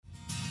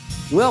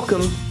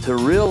Welcome to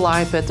Real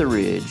Life at the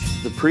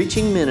Ridge, the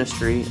preaching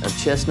ministry of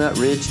Chestnut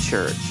Ridge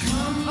Church.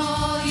 Come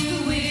all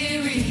you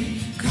weary,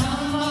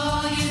 come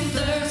all you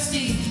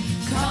thirsty,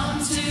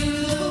 come to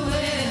the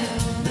well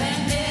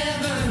that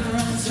never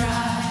runs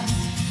dry.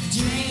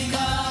 Drink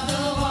of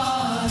the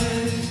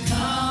water,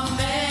 come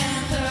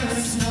and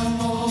thirst no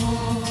more.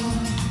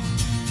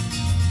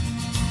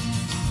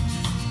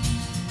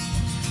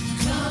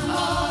 Come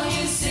all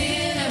you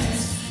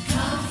sinners,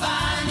 come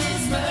find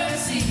His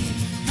mercy,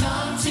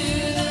 come to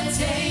the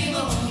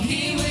table,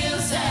 He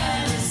will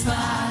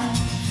satisfy.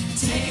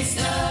 Taste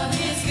of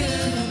His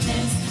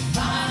goodness,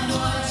 find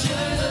what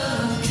you're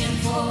looking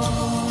for.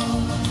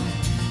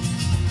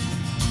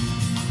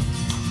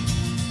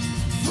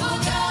 For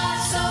God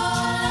so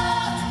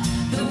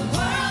loved the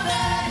world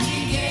that He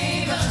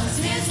gave us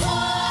His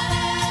one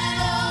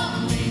and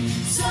only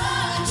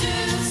Son to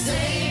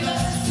save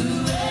us.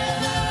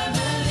 Whoever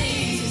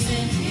believes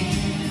in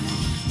Him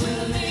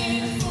will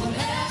live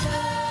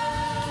forever.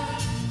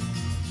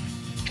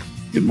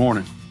 Good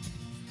morning.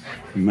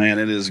 Man,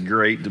 it is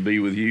great to be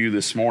with you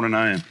this morning.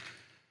 I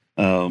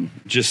am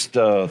just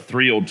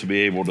thrilled to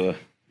be able to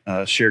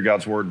share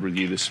God's Word with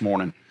you this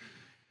morning.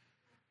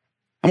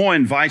 I'm going to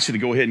invite you to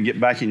go ahead and get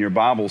back in your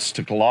Bibles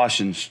to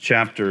Colossians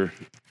chapter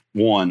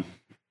 1.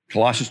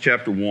 Colossians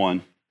chapter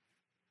 1.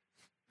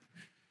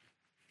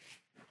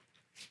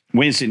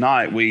 Wednesday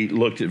night, we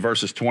looked at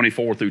verses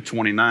 24 through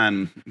 29.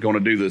 I'm going to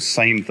do the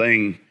same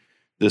thing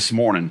this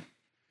morning.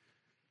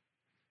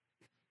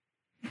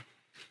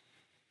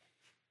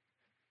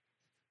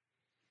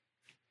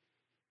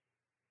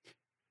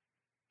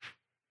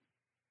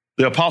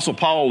 The Apostle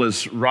Paul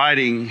is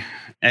writing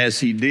as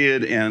he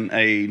did in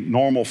a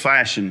normal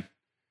fashion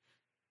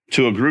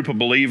to a group of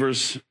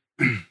believers.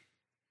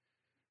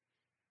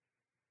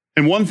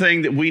 And one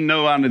thing that we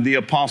know out of the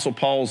Apostle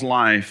Paul's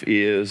life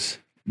is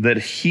that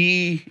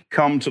he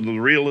come to the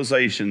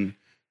realization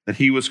that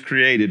he was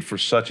created for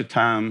such a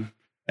time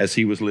as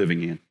he was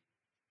living in.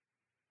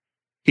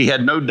 He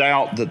had no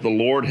doubt that the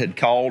Lord had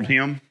called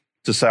him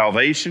to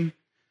salvation,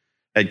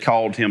 had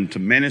called him to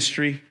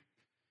ministry.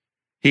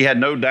 He had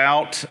no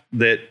doubt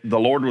that the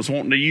Lord was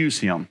wanting to use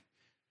him.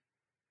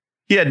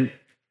 He had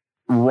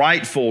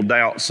rightful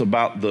doubts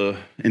about the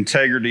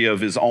integrity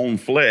of his own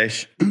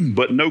flesh,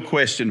 but no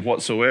question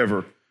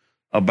whatsoever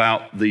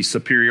about the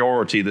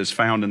superiority that's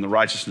found in the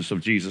righteousness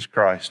of Jesus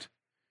Christ.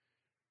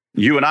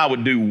 You and I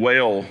would do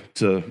well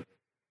to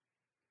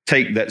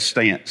take that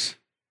stance.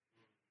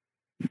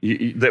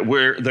 That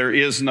where there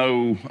is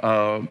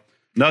no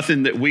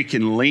nothing that we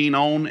can lean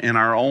on in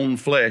our own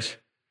flesh.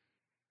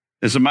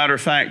 As a matter of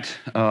fact,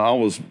 I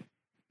was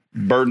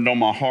burdened on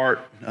my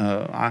heart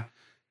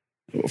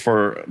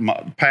for my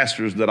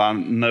pastors that I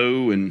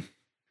know, and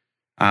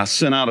I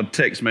sent out a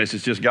text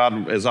message. Just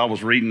God, as I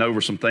was reading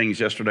over some things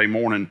yesterday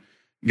morning,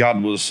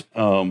 God was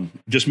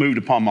just moved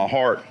upon my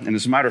heart. And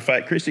as a matter of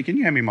fact, Christy, can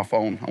you hand me my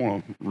phone? I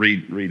want to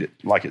read it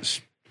like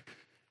it's.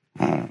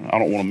 I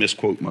don't want to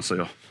misquote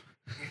myself.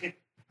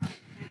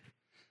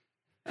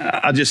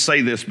 I just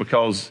say this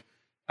because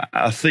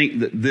I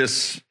think that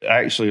this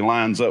actually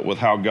lines up with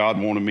how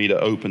God wanted me to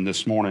open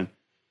this morning.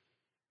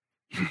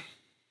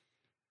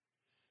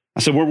 I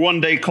said, we're one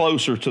day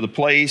closer to the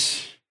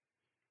place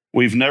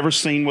we've never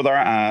seen with our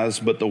eyes,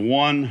 but the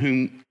one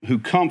who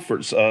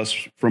comforts us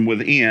from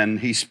within,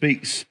 he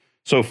speaks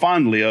so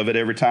fondly of it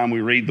every time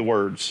we read the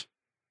words.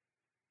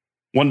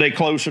 One day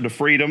closer to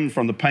freedom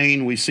from the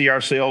pain we see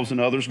ourselves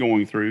and others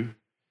going through.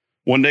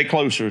 One day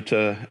closer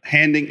to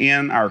handing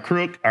in our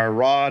crook, our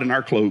rod, and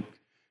our cloak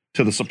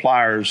to the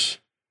supplier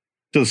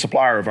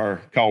of our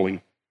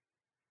calling.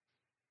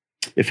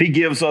 If he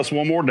gives us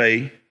one more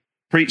day,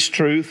 preach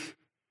truth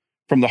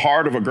from the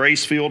heart of a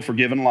grace-filled,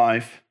 forgiven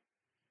life,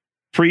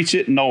 preach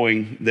it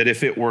knowing that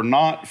if it were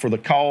not for the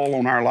call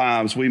on our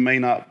lives, we may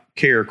not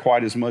care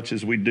quite as much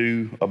as we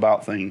do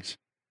about things.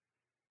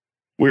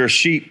 We are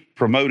sheep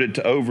promoted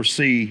to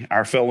oversee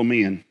our fellow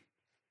men.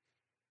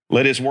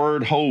 Let his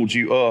word hold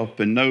you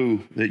up and know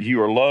that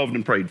you are loved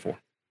and prayed for.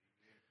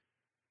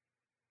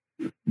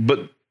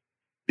 But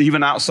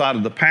even outside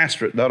of the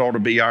pastorate, that ought to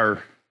be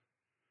our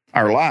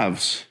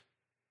lives.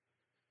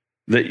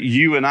 That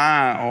you and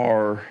I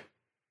are,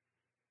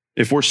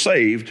 if we're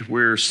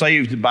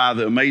saved by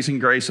the amazing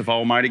grace of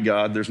Almighty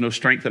God. There's no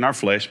strength in our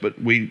flesh,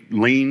 but we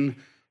lean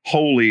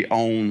wholly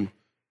on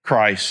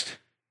Christ.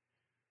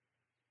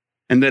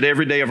 And that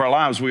every day of our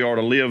lives, we ought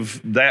to live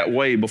that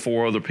way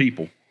before other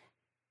people.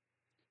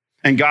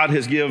 And God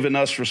has given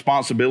us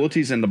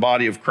responsibilities in the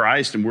body of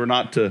Christ, and we're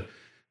not to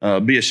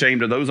be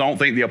ashamed of those. I don't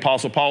think the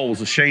Apostle Paul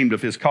was ashamed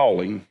of his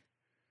calling.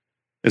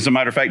 As a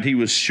matter of fact, he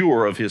was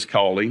sure of his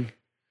calling.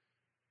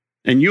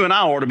 And you and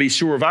I ought to be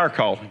sure of our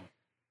calling.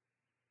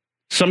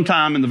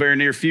 Sometime in the very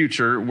near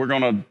future, we're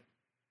going to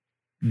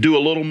do a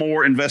little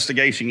more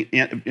investigation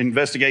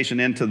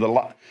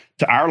into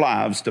our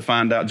lives to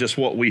find out just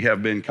what we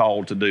have been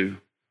called to do.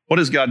 What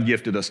has God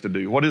gifted us to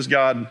do? What is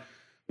God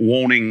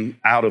wanting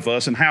out of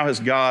us, and how has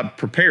God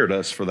prepared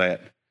us for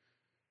that?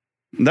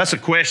 And that's a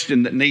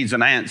question that needs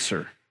an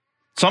answer.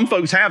 Some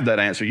folks have that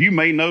answer. You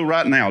may know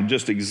right now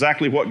just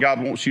exactly what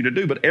God wants you to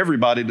do, but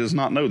everybody does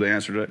not know the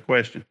answer to that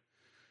question.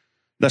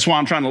 That's why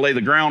I'm trying to lay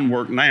the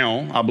groundwork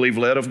now, I believe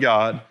led of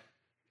God,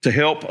 to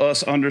help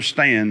us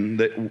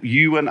understand that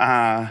you and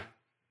I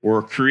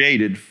were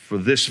created for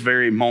this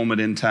very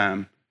moment in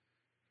time.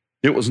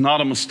 It was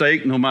not a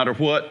mistake, no matter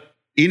what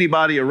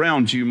anybody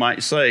around you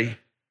might say.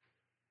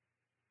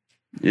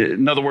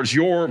 In other words,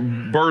 your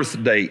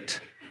birth date,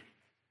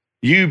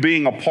 you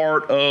being a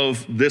part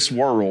of this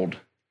world.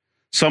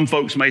 Some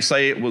folks may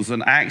say it was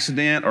an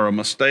accident or a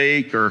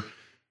mistake or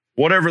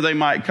whatever they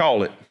might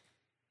call it.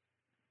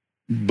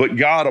 But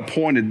God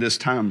appointed this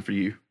time for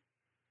you.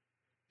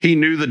 He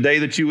knew the day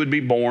that you would be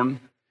born,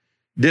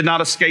 did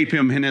not escape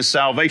him in his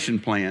salvation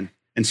plan.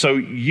 And so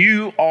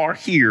you are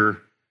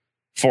here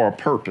for a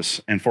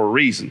purpose and for a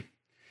reason.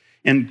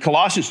 In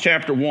Colossians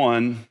chapter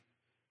 1,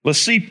 let's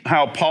see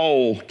how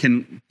Paul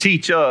can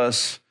teach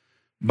us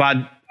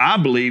by, I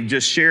believe,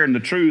 just sharing the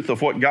truth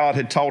of what God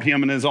had taught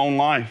him in his own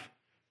life.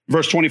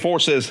 Verse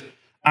 24 says,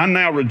 I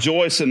now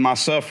rejoice in my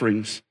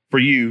sufferings for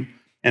you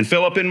and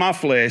fill up in my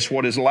flesh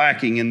what is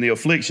lacking in the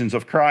afflictions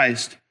of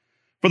Christ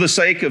for the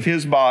sake of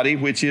his body,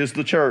 which is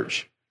the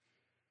church,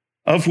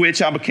 of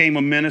which I became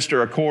a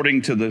minister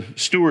according to the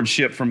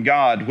stewardship from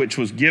God, which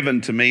was given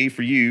to me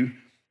for you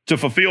to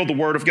fulfill the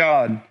word of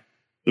God,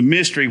 the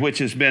mystery which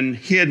has been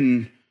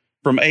hidden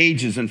from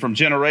ages and from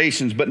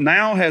generations, but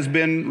now has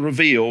been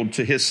revealed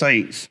to his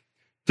saints.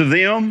 To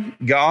them,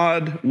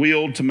 God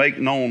willed to make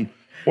known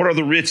what are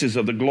the riches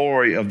of the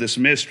glory of this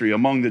mystery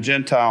among the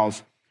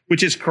Gentiles,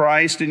 which is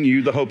Christ in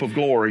you, the hope of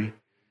glory.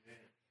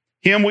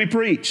 Him we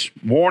preach,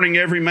 warning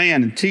every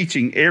man and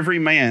teaching every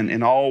man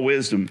in all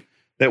wisdom,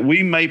 that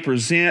we may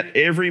present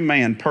every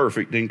man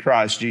perfect in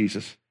Christ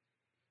Jesus.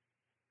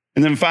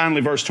 And then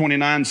finally, verse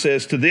 29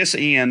 says, to this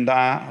end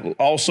I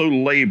also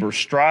labor,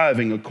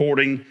 striving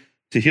according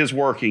to his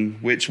working,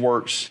 which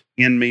works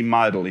in me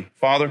mightily.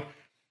 Father,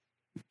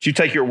 would you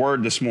take your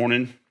word this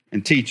morning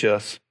and teach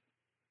us?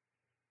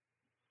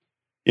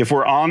 If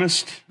we're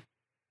honest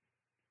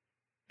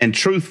and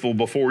truthful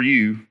before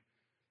you,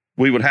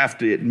 we would have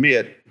to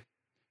admit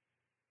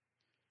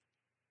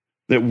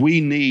that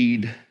we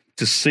need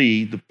to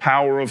see the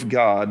power of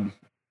God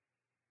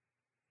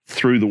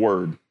through the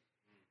word.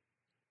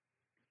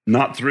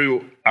 Not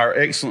through our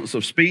excellence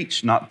of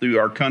speech, not through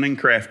our cunning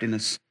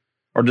craftiness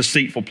or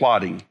deceitful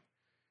plotting.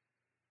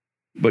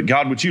 But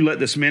God, would you let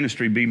this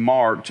ministry be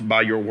marked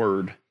by your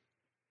word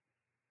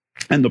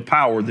and the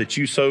power that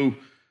you so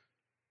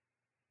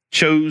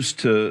chose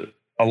to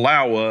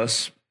allow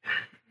us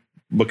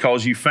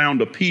because you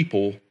found a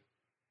people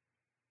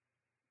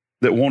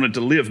that wanted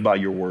to live by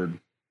your word.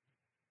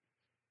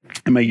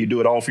 And may you do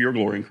it all for your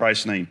glory in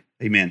Christ's name.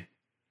 Amen.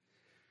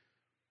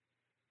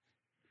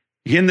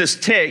 In this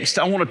text,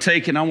 I want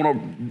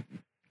to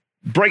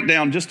break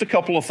down just a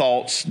couple of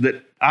thoughts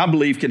that I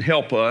believe can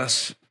help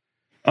us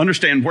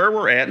understand where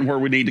we're at and where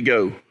we need to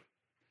go.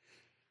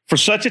 For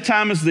such a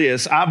time as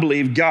this, I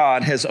believe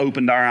God has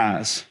opened our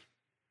eyes.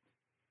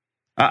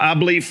 I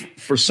believe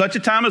for such a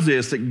time as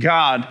this that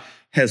God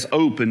has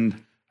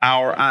opened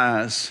our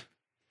eyes.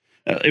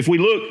 If we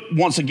look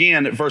once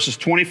again at verses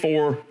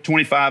 24,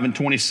 25, and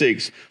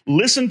 26,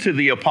 listen to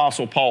the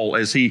Apostle Paul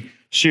as he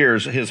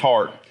shares his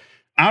heart.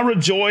 I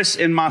rejoice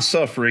in my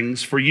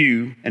sufferings for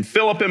you and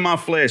fill up in my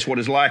flesh what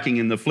is lacking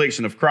in the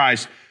affliction of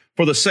Christ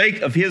for the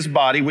sake of his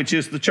body, which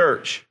is the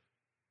church.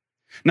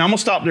 Now, I'm going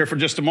to stop there for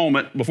just a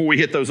moment before we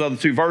hit those other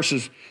two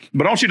verses,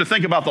 but I want you to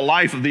think about the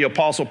life of the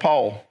Apostle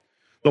Paul.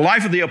 The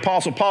life of the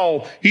Apostle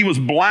Paul, he was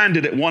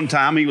blinded at one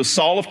time. He was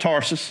Saul of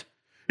Tarsus,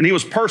 and he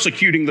was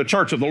persecuting the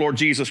church of the Lord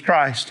Jesus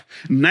Christ.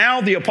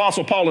 Now the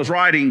Apostle Paul is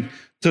writing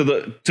to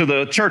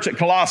the church at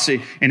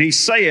Colossae, and he's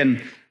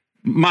saying,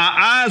 my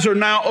eyes are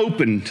now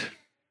opened.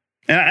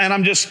 And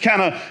I'm just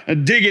kind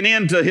of digging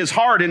into his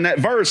heart in that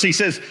verse. He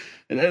says,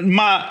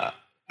 I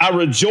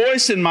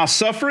rejoice in my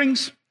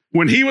sufferings,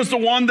 when he was the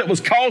one that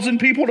was causing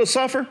people to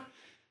suffer.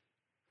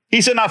 He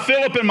said, I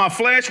fill up in my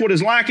flesh what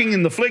is lacking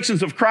in the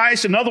afflictions of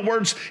Christ. In other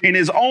words, in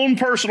his own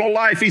personal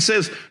life, he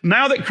says,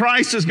 now that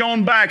Christ has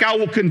gone back, I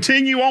will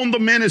continue on the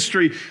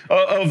ministry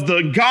of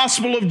the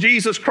gospel of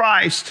Jesus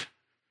Christ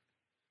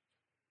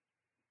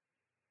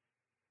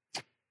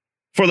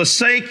for the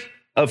sake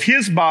of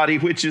his body,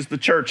 which is the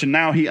church. And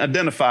now he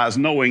identifies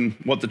knowing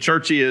what the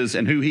church is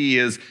and who he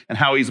is and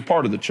how he's a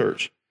part of the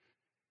church.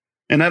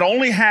 And that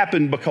only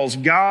happened because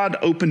God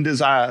opened his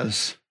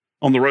eyes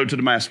on the road to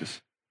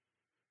Damascus.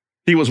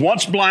 He was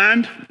once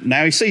blind,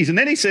 now he sees. And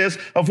then he says,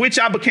 of which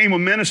I became a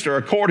minister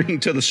according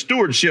to the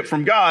stewardship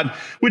from God,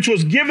 which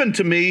was given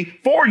to me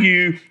for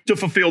you to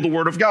fulfill the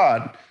word of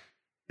God.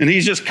 And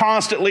he's just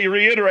constantly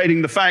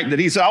reiterating the fact that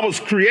he said, I was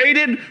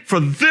created for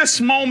this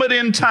moment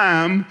in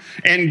time,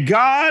 and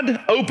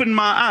God opened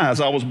my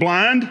eyes. I was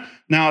blind,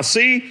 now I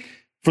see,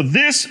 for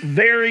this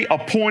very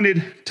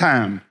appointed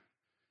time.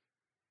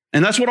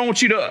 And that's what I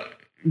want you to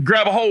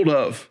grab a hold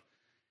of,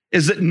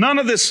 is that none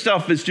of this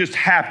stuff has just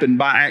happened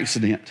by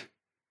accident.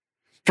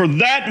 For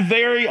that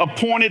very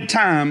appointed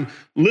time,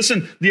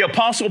 listen, the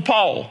Apostle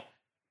Paul,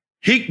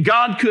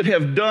 God could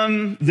have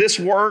done this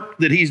work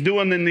that he's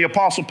doing in the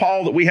Apostle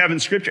Paul that we have in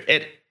Scripture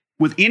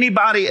with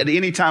anybody at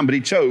any time, but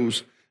he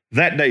chose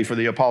that day for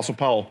the Apostle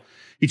Paul.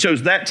 He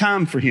chose that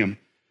time for him.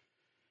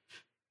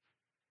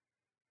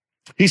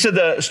 He said,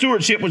 the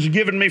stewardship was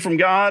given me from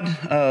God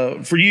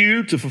for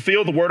you to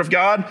fulfill the word of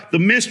God, the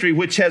mystery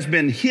which has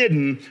been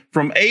hidden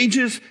from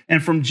ages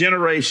and from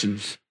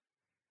generations,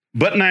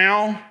 but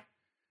now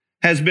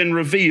has been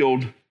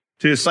revealed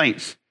to his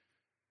saints.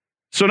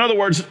 So in other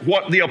words,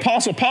 what the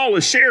Apostle Paul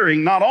is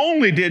sharing, not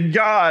only did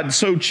God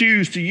so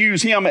choose to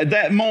use him at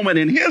that moment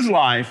in his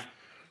life,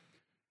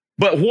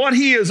 but what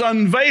he is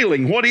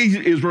unveiling, what he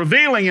is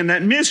revealing in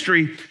that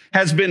mystery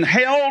has been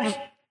held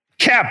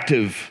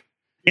captive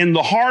in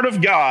the heart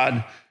of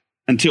God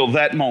until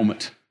that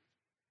moment.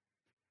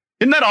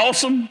 Isn't that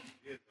awesome?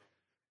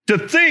 To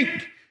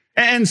think,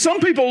 and some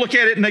people look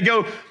at it and they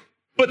go,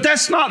 but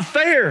that's not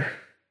fair.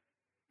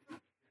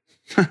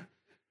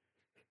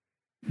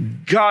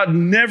 God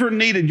never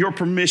needed your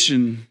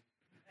permission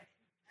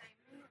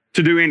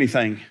to do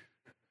anything.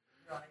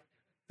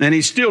 And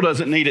he still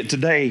doesn't need it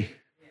today.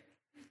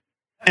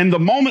 And the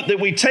moment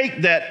that we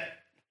take that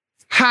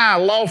high,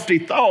 lofty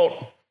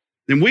thought,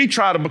 then we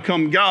try to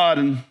become God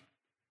and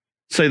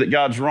say that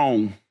God's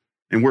wrong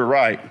and we're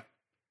right.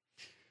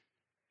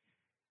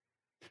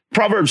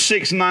 Proverbs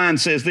 6:9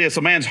 says this,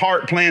 a man's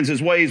heart plans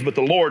his ways, but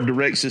the Lord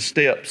directs his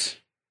steps.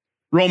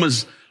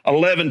 Romans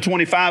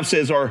 11:25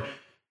 says,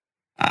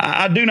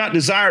 I do not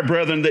desire,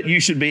 brethren, that you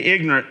should be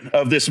ignorant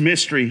of this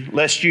mystery,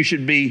 lest you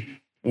should be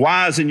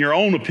wise in your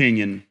own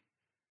opinion,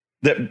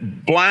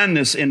 that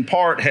blindness in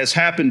part has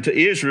happened to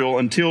Israel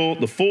until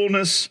the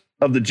fullness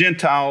of the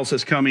Gentiles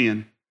has come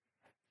in.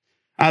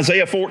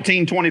 Isaiah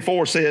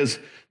 14:24 says,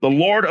 the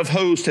Lord of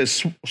hosts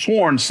has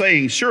sworn,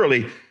 saying,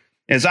 surely,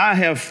 as I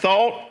have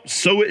thought,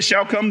 so it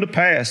shall come to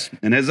pass.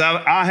 And as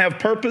I have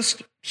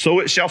purposed, so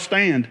it shall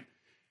stand.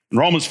 And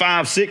Romans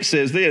 5:6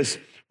 says this,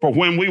 for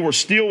when we were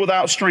still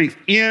without strength,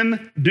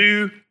 in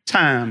due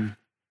time,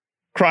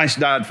 Christ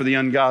died for the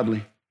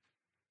ungodly.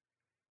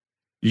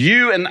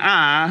 You and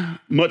I,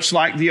 much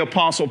like the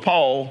Apostle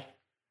Paul,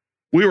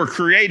 we were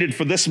created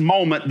for this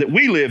moment that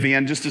we live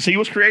in, just as he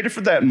was created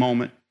for that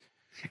moment.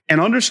 And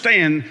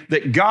understand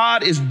that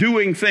God is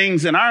doing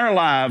things in our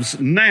lives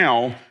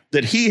now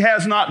that he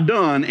has not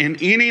done in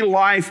any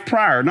life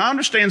prior. Now, I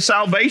understand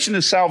salvation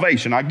is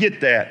salvation. I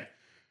get that.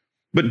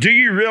 But do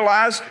you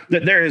realize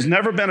that there has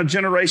never been a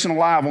generation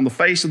alive on the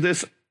face of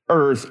this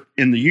earth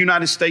in the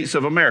United States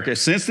of America,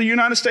 since the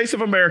United States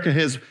of America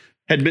has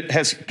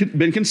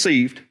been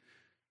conceived,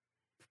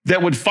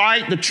 that would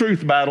fight the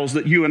truth battles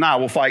that you and I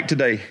will fight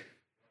today?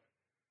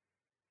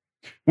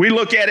 We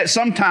look at it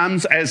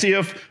sometimes as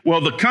if,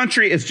 well, the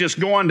country is just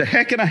going to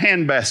heck in a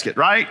handbasket,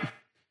 right?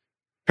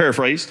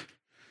 Paraphrased.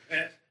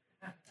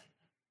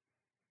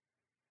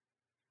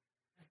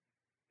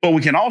 But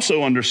we can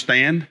also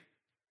understand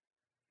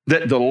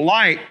that the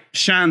light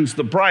shines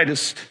the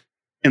brightest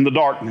in the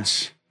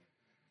darkness.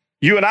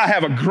 You and I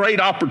have a great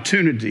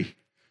opportunity.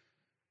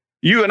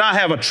 You and I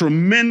have a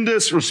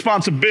tremendous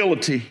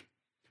responsibility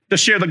to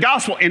share the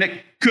gospel, and it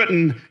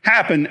couldn't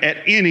happen at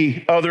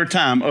any other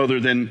time other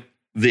than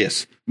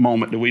this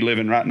moment that we live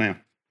in right now.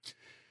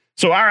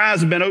 So our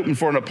eyes have been opened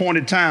for an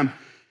appointed time.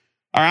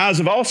 Our eyes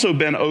have also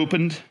been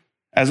opened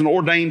as an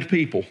ordained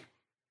people.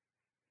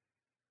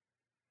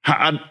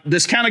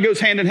 This kind of goes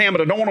hand in hand,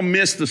 but I don't want to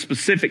miss the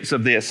specifics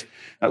of this.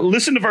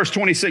 Listen to verse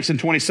 26 and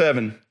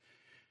 27.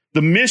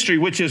 The mystery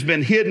which has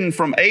been hidden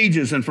from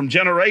ages and from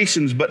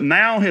generations, but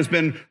now has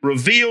been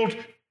revealed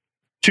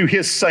to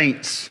his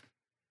saints.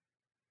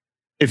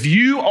 If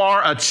you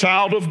are a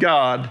child of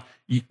God,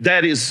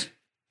 that is,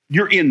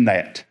 you're in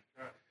that.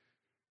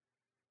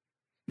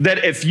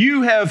 That if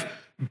you have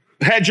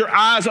had your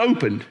eyes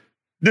opened,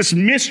 this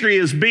mystery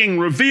is being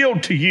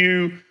revealed to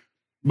you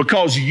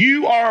because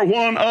you are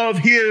one of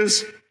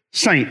his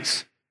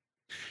saints.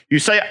 You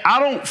say, I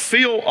don't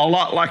feel a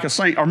lot like a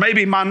saint, or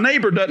maybe my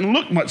neighbor doesn't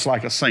look much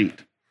like a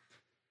saint.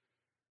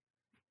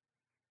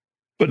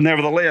 But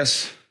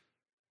nevertheless,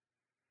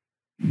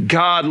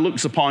 God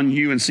looks upon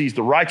you and sees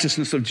the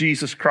righteousness of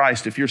Jesus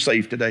Christ if you're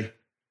saved today.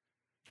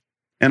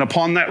 And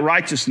upon that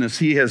righteousness,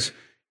 he has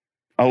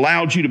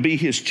allowed you to be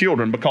his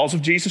children. Because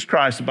of Jesus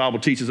Christ, the Bible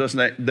teaches us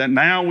that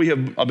now we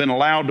have been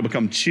allowed to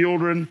become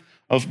children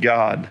of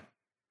God.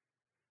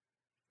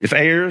 If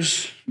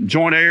heirs,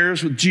 joint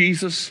heirs with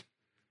Jesus.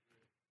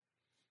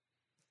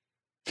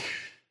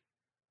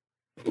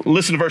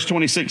 Listen to verse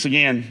 26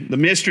 again. The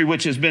mystery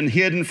which has been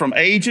hidden from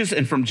ages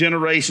and from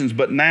generations,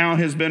 but now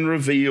has been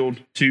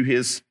revealed to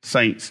his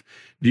saints.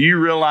 Do you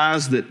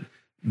realize that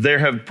there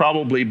have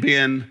probably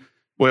been,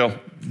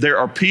 there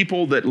are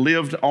people that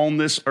lived on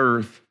this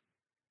earth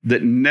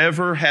that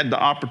never had the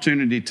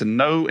opportunity to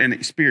know and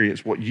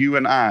experience what you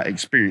and I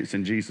experience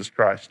in Jesus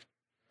Christ.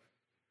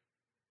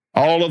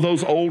 All of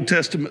those Old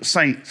Testament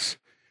saints,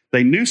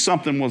 they knew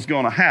something was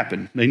going to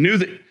happen. They knew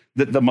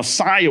that the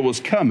Messiah was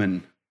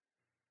coming,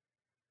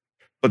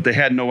 but they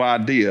had no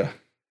idea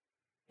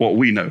what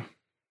we know.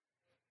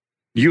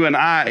 You and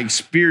I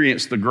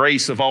experience the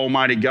grace of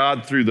Almighty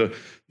God through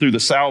the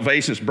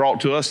salvation that's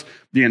brought to us,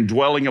 the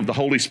indwelling of the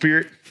Holy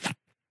Spirit.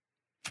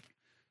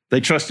 They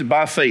trusted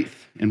by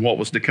faith in what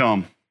was to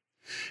come.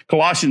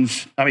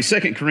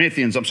 2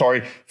 Corinthians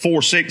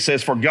 4:6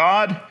 says, "For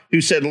God,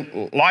 who said,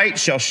 'Light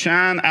shall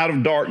shine out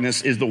of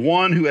darkness,' is the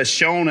one who has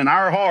shown in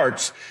our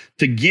hearts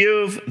to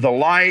give the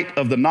light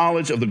of the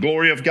knowledge of the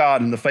glory of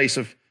God in the face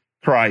of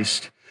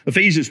Christ."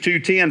 Ephesians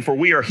 2:10, "For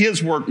we are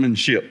his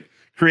workmanship,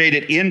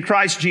 created in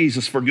Christ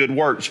Jesus for good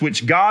works,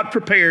 which God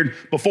prepared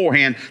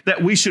beforehand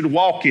that we should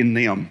walk in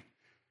them."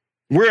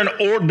 We're an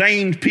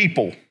ordained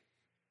people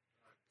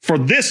for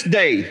this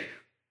day,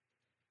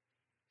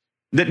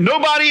 that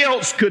nobody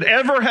else could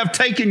ever have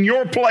taken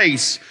your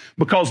place,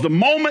 because the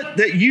moment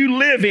that you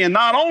live in,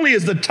 not only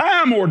is the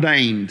time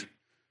ordained,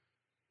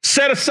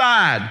 set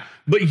aside,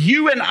 but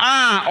you and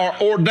I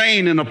are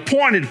ordained and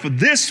appointed for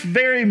this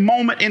very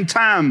moment in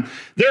time.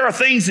 There are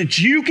things that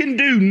you can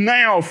do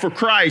now for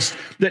Christ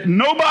that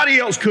nobody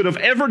else could have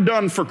ever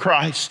done for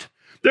Christ.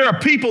 There are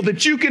people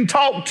that you can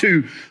talk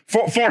to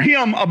for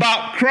him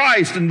about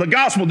Christ and the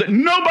gospel that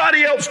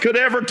nobody else could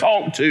ever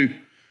talk to.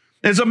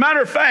 As a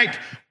matter of fact,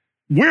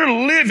 we're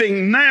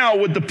living now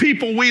with the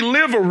people we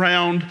live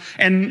around,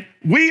 and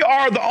we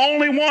are the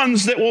only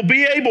ones that will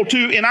be able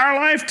to, in our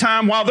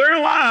lifetime, while they're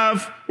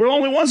alive, we're the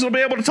only ones that will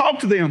be able to talk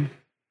to them.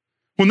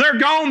 When they're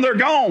gone, they're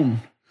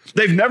gone.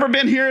 They've never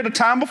been here at a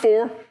time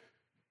before.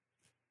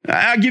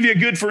 I'll give you a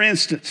good for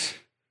instance.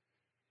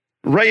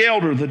 Ray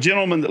Elder, the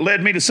gentleman that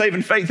led me to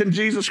saving faith in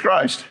Jesus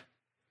Christ.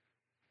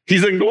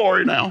 He's in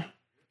glory now.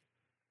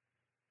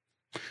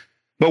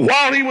 But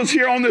while he was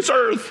here on this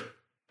earth,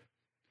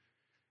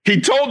 he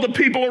told the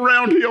people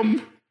around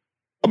him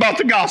about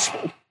the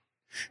gospel.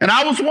 And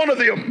I was one of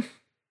them.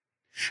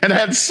 And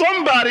had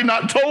somebody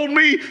not told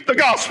me the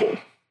gospel,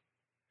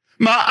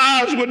 my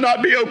eyes would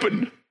not be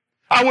opened.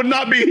 I would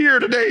not be here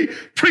today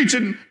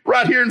preaching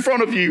right here in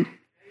front of you.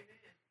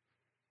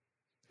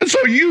 And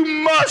so you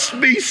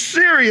must be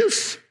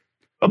serious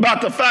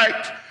about the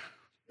fact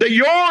that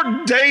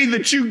your day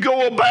that you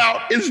go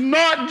about is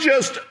not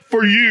just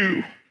for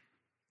you.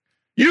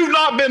 You've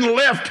not been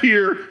left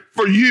here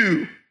for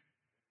you.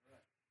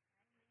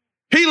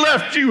 He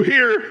left you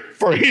here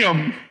for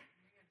him,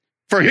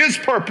 for his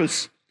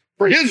purpose,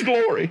 for his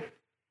glory.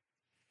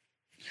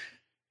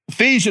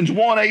 Ephesians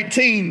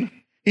 1:18,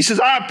 he says,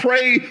 "I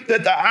pray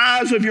that the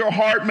eyes of your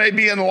heart may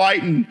be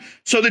enlightened,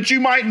 so that you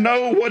might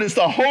know what is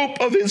the hope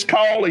of his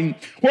calling,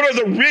 what are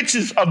the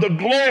riches of the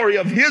glory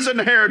of his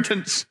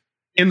inheritance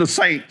in the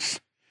saints."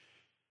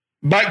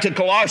 Back to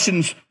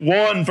Colossians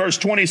 1, verse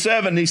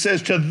 27, he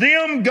says, "To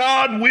them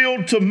God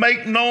willed to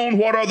make known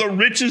what are the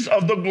riches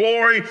of the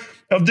glory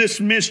of this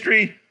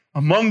mystery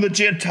among the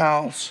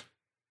Gentiles."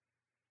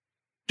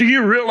 Do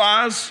you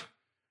realize,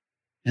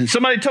 and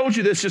somebody told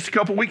you this just a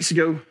couple weeks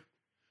ago,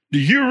 do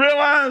you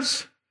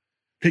realize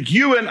that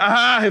you and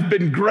I have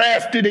been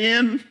grafted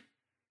in?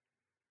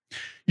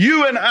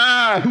 You and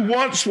I, who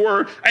once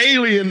were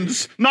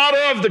aliens, not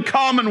of the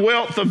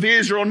commonwealth of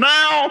Israel,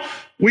 now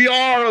we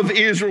are of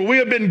Israel. We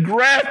have been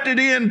grafted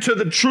into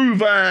the true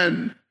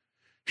vine.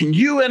 And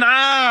you and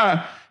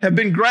I have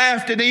been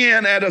grafted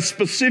in at a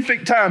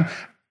specific time.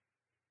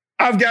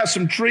 I've got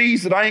some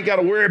trees that I ain't got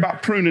to worry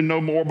about pruning no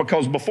more,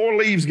 because before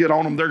leaves get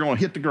on them, they're going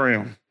to hit the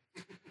ground.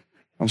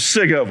 I'm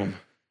sick of them.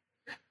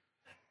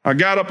 I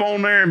got up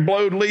on there and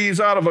blowed leaves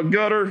out of a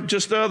gutter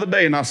just the other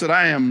day, and I said,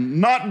 I am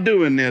not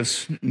doing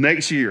this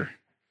next year.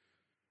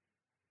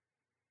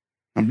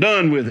 I'm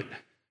done with it.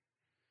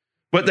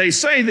 But they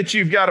say that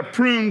you've got to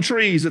prune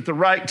trees at the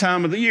right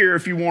time of the year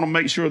if you want to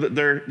make sure that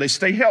they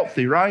stay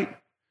healthy, right?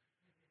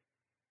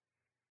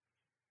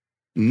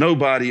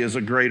 Nobody is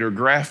a greater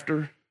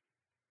grafter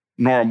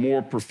nor a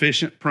more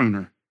proficient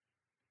pruner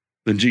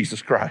than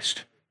Jesus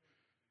Christ.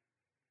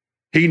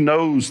 He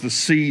knows the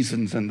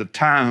seasons and the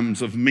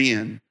times of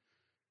men.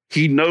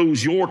 He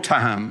knows your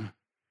time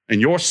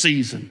and your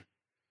season.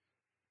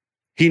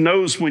 He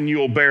knows when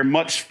you'll bear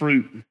much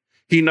fruit.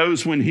 He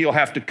knows when he'll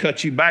have to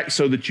cut you back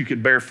so that you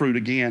could bear fruit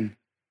again.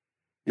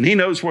 And he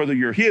knows whether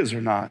you're his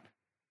or not.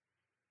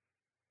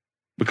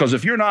 Because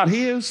if you're not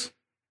his,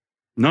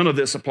 none of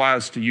this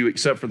applies to you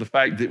except for the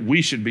fact that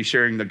we should be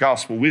sharing the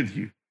gospel with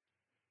you.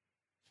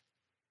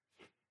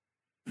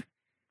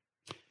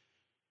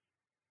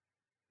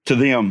 To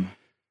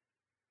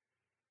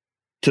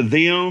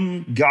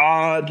them,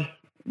 God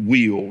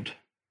willed.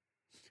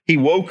 He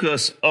woke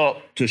us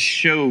up to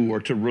show or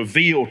to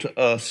reveal to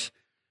us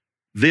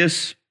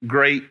this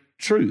great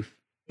truth,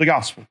 the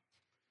gospel.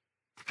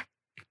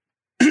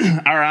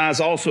 Our eyes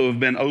also have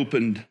been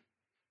opened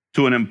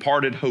to an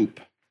imparted hope.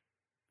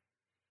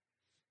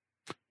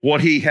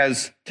 What he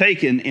has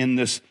taken in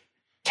this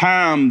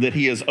time that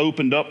he has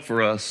opened up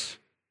for us,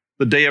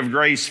 the day of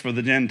grace for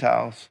the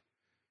Gentiles,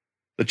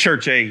 the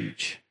church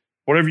age,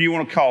 whatever you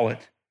want to call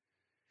it.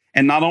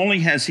 And not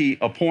only has he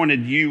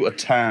appointed you a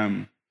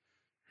time,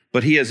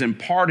 but he has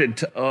imparted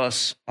to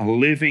us a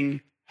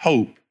living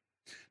hope.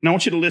 Now I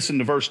want you to listen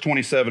to verse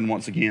 27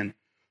 once again.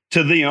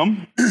 To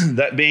them,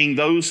 that being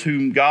those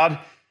whom God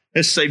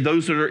has saved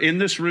those that are in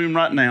this room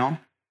right now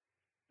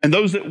and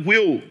those that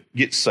will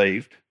get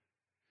saved.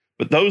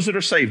 But those that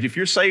are saved, if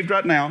you're saved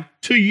right now,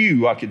 to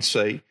you, I could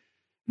say,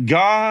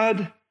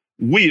 God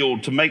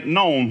willed to make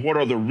known what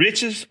are the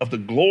riches of the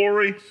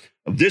glory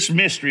of this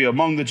mystery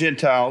among the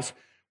Gentiles,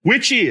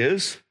 which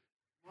is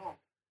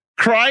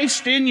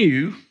Christ in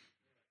you.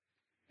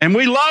 And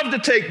we love to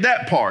take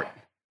that part.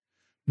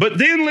 But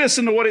then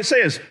listen to what it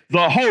says,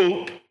 the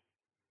hope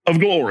of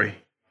glory.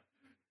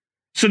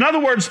 So in other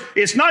words,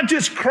 it's not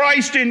just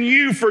Christ in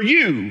you for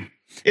you.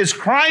 It's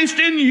Christ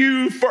in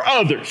you for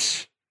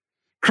others.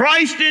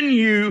 Christ in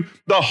you,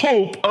 the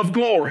hope of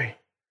glory.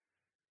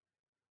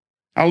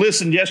 I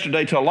listened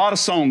yesterday to a lot of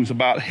songs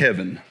about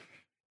heaven.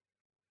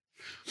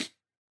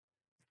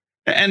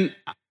 And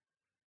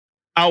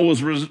I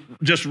was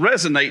just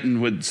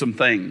resonating with some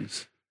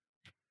things.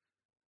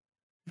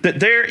 That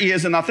there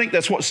is, and I think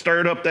that's what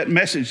stirred up that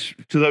message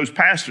to those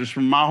pastors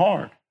from my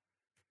heart.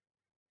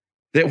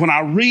 That when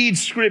I read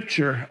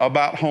scripture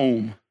about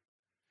home,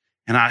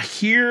 and I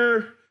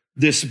hear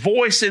this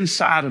voice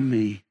inside of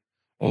me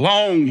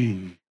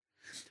longing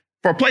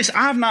for a place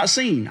I've not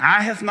seen.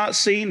 I have not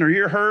seen, nor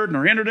ear heard,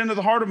 nor entered into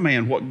the heart of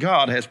man what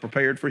God has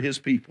prepared for his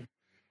people.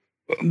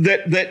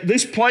 That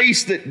this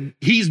place that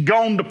he's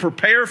gone to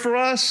prepare for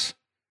us,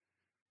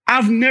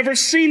 I've never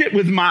seen it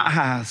with my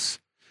eyes.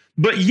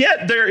 But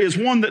yet there is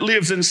one that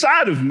lives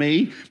inside of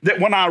me that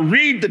when I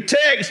read the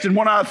text and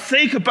when I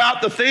think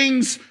about the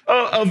things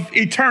of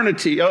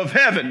eternity, of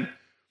heaven,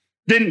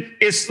 then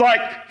it's like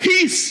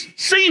he's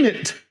seen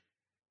it.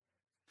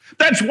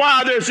 That's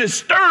why there's this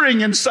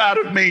stirring inside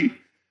of me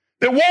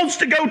that wants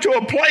to go to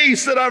a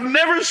place that I've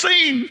never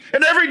seen.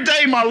 And every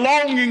day my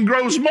longing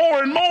grows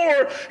more and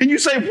more. And you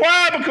say,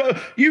 why? Because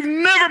you've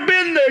never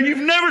been there. You've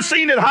never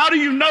seen it. How do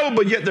you know?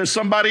 But yet there's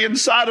somebody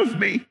inside of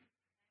me.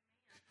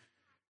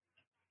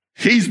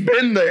 He's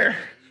been there.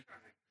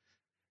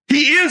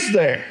 He is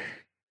there.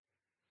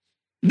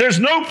 There's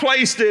no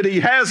place that he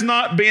has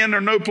not been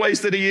or no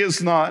place that he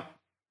is not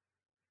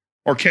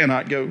or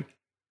cannot go.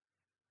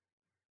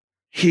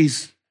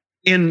 He's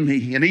in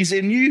me and he's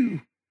in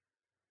you.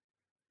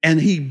 And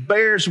he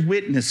bears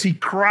witness. He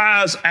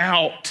cries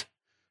out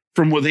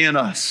from within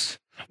us,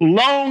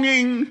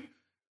 longing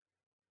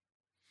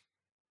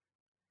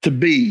to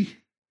be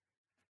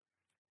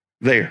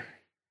there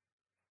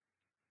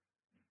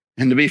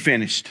and to be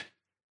finished.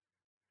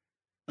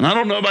 And I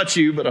don't know about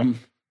you, but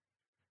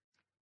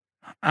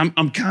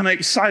I'm kind of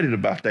excited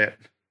about that.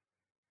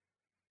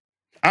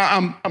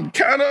 I'm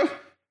kind of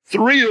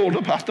thrilled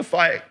about the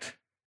fact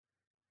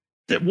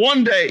that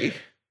one day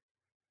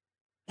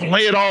we'll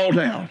lay it all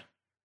down.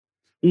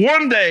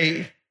 One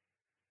day,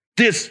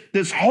 this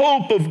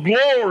hope of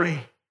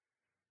glory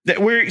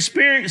that we're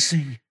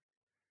experiencing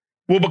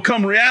will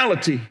become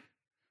reality.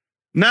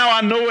 Now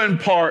I know in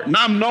part, and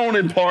I'm known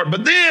in part,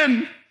 but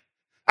then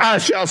I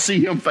shall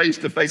see him face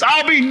to face.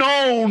 I'll be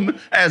known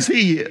as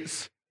he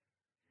is.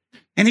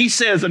 And he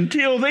says,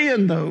 until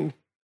then, though,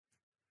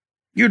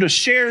 you're to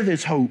share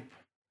this hope.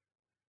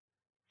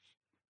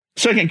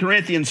 2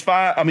 Corinthians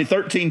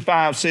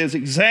 13:5 says,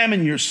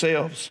 examine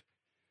yourselves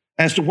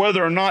as to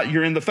whether or not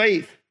you're in the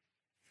faith.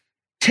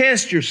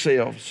 Test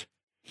yourselves.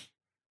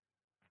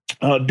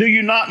 Do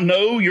you not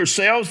know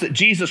yourselves that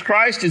Jesus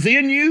Christ is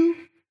in you?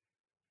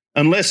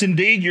 Unless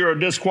indeed you're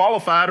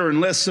disqualified or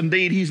unless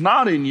indeed he's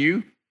not in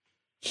you.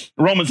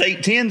 Romans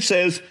 8:10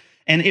 says,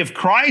 and if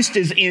Christ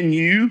is in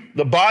you,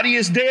 the body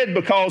is dead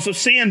because of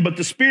sin, but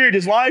the spirit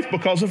is life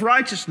because of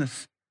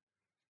righteousness.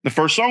 The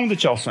first song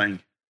that y'all sang.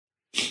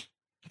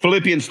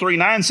 Philippians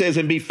 3:9 says,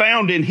 and be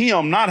found in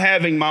him, not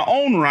having my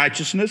own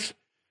righteousness,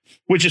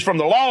 which is from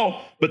the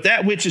law, but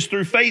that which is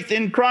through faith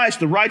in Christ,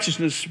 the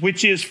righteousness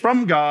which is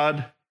from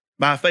God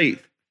by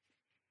faith.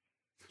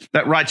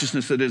 That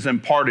righteousness that is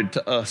imparted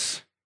to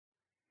us.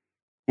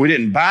 We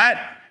didn't buy it.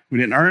 We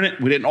didn't earn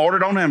it. We didn't order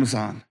it on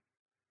Amazon.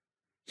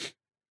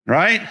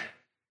 Right?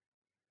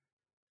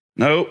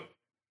 No.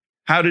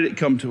 How did it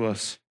come to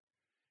us?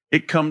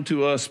 It come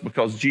to us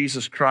because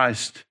Jesus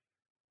Christ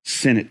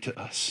sent it to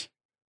us.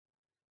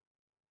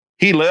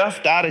 He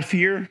left out of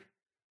here.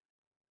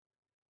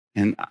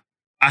 And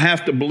I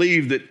have to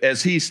believe that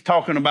as he's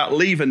talking about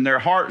leaving, their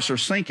hearts are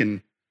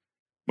sinking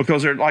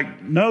because they're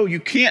like, no, you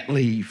can't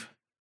leave.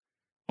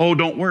 Oh,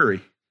 don't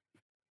worry.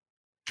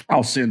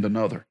 I'll send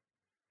another.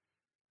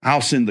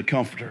 I'll send the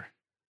Comforter.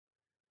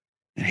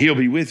 And he'll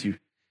be with you.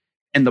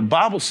 And the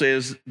Bible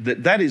says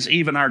that that is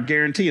even our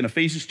guarantee. In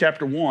Ephesians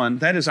chapter 1,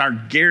 that is our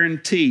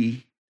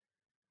guarantee.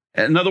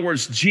 In other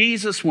words,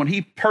 Jesus, when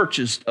he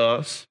purchased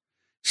us,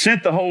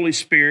 sent the Holy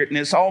Spirit, and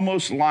it's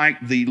almost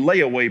like the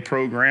layaway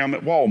program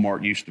at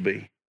Walmart used to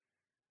be.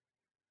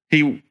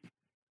 He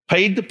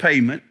paid the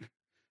payment,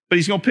 but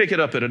he's going to pick it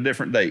up at a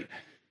different date.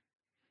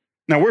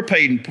 Now, we're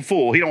paid in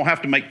full. He don't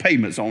have to make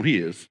payments on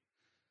his.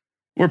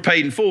 We're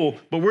paid in full,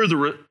 but we're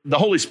the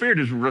Holy Spirit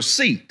is a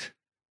receipt.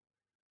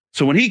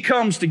 So when he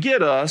comes to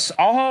get us,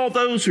 all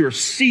those who are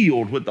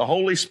sealed with the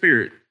Holy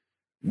Spirit,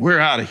 we're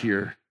out of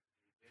here.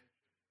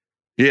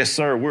 Yes,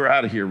 sir, we're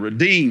out of here.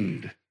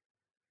 Redeemed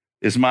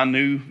is my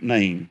new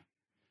name.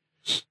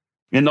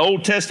 In the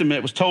Old Testament,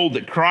 it was told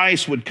that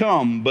Christ would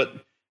come, but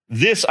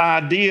this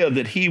idea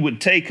that he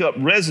would take up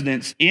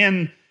residence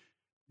in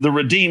the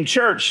redeemed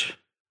church,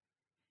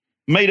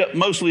 made up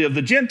mostly of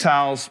the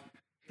Gentiles,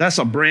 that's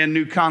a brand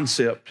new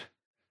concept.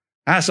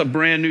 That's a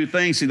brand new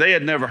thing. See, they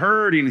had never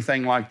heard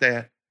anything like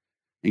that.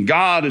 And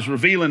God is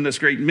revealing this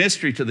great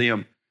mystery to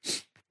them.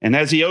 And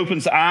as he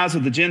opens the eyes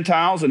of the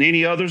Gentiles and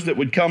any others that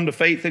would come to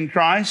faith in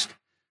Christ,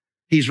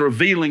 he's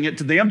revealing it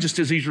to them just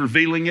as he's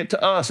revealing it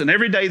to us. And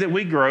every day that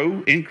we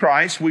grow in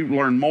Christ, we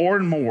learn more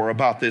and more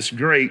about this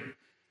great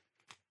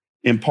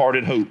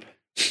imparted hope.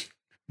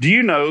 Do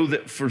you know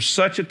that for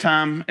such a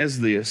time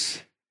as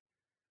this,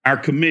 our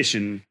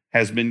commission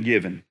has been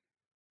given?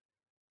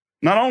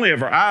 Not only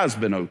have our eyes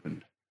been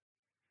opened,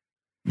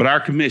 but our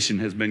commission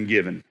has been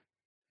given.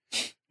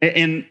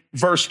 In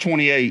verse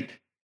 28,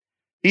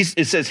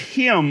 it says,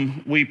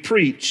 him we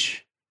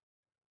preach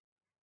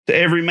to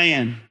every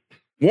man,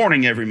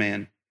 warning every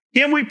man.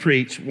 Him we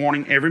preach,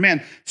 warning every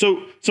man.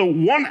 So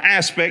one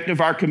aspect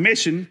of our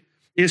commission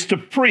is to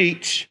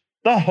preach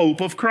the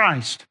hope of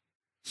Christ.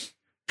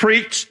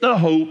 Preach the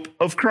hope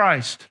of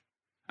Christ.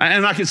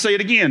 And I can say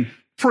it again,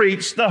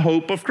 preach the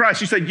hope of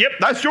Christ. You say, yep,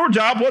 that's your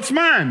job. What's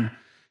mine?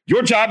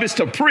 Your job is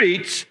to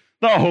preach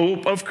the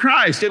hope of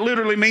Christ. It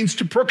literally means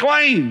to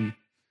proclaim.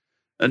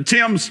 And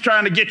Tim's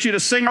trying to get you to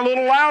sing a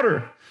little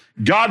louder.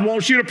 God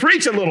wants you to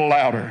preach a little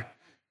louder.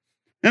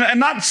 And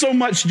not so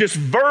much just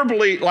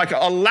verbally like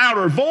a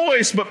louder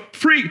voice, but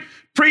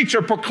preach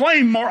or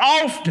proclaim more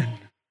often.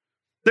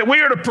 That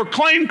we are to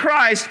proclaim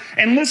Christ,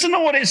 and listen to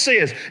what it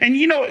says. And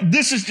you know,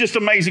 this is just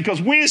amazing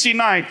because Wednesday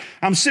night,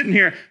 I'm sitting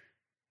here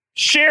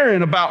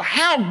sharing about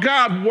how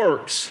God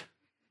works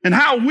and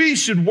how we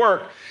should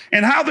work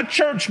and how the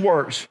church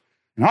works.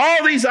 And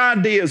all these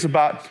ideas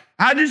about,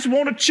 I just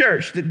want a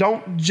church that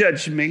don't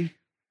judge me,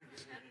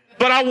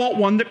 but I want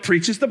one that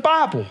preaches the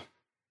Bible.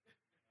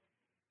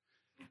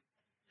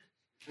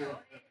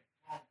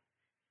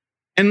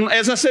 And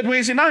as I said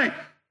Wednesday night,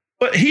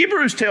 but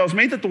Hebrews tells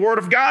me that the word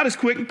of God is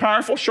quick and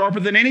powerful, sharper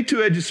than any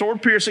two-edged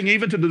sword, piercing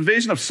even to the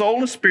division of soul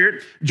and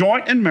spirit,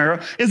 joint and marrow,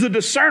 is a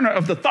discerner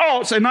of the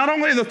thoughts, and not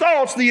only the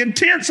thoughts, the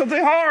intents of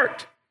the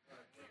heart.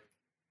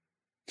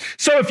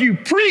 So if you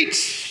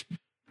preach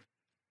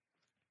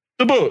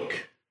the book,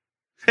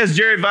 as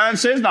Jerry Vine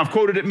says, and I've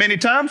quoted it many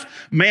times,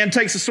 man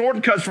takes a sword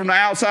and cuts from the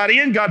outside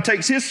in, God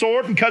takes his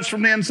sword and cuts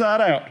from the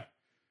inside out.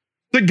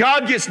 That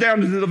God gets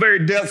down into the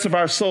very depths of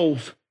our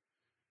souls.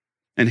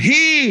 And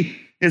he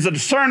is a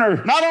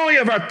discerner not only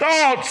of our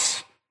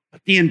thoughts,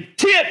 but the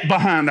intent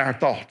behind our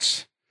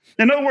thoughts.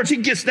 In other words, he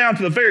gets down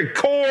to the very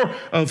core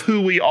of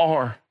who we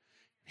are.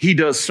 He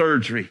does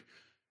surgery.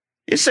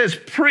 It says,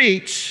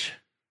 preach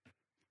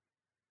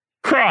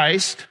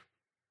Christ,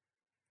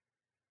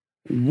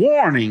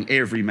 warning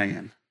every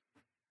man.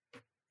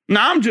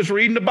 Now, I'm just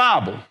reading the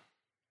Bible,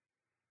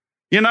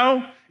 you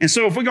know? And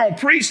so if we're going to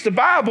preach the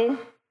Bible,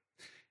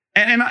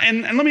 and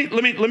let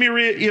me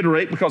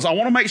reiterate, because I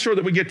want to make sure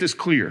that we get this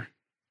clear.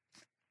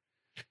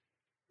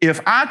 If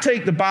I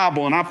take the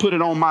Bible and I put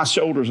it on my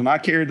shoulders and I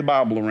carry the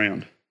Bible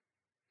around,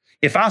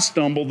 if I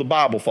stumble, the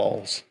Bible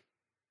falls.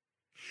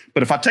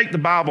 But if I take the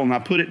Bible and I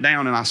put it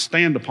down and I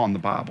stand upon the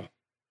Bible,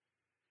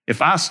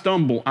 if I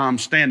stumble, I'm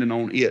standing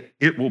on it.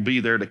 It will be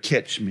there to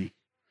catch me,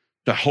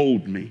 to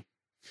hold me.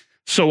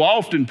 So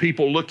often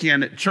people look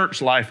in at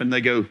church life and they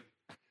go,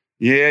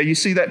 yeah, you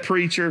see that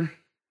preacher?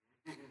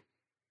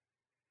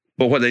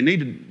 But what they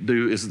need to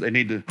do is they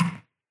need to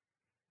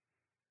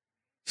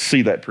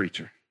see that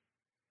preacher.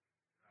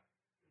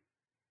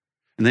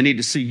 And they need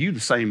to see you the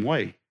same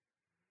way.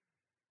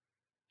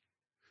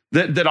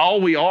 That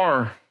all we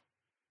are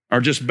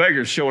just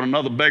beggars showing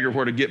another beggar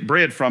where to get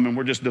bread from, and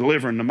we're just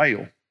delivering the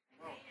mail.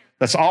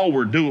 That's all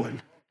we're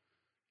doing.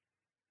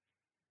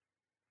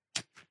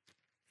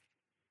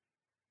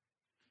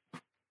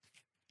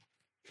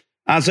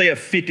 Isaiah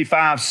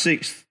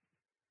 55:6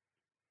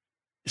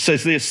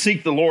 says this,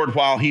 seek the Lord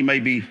while he may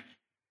be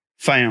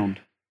found.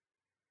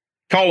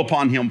 Call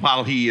upon him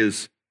while he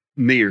is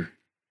near.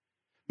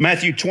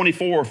 Matthew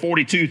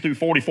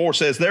 24:42-44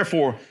 says,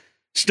 therefore,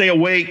 stay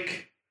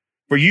awake,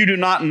 for you do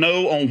not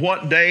know on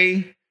what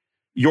day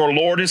your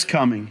Lord is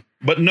coming.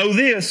 But know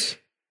this,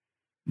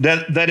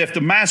 that if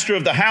the master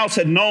of the house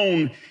had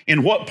known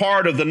in what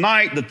part of the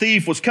night the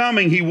thief was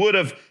coming, he would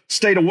have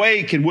stayed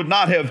awake and would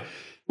not have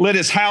let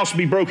his house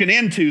be broken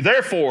into.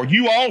 Therefore,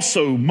 you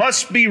also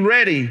must be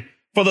ready,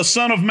 for the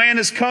Son of Man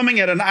is coming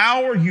at an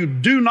hour you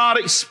do not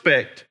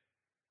expect.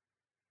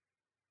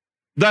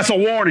 That's a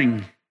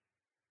warning.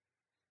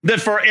 That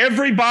for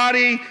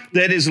everybody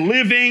that is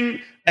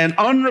living an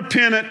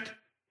unrepentant,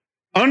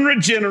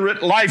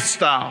 unregenerate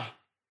lifestyle,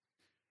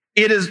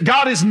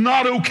 God is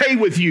not okay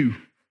with you.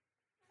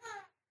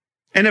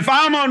 And if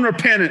I'm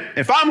unrepentant,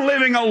 if I'm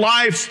living a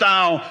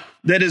lifestyle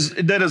that is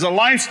a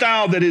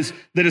lifestyle that is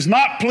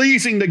not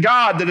pleasing to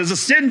God, that is a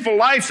sinful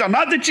lifestyle,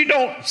 not that you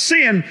don't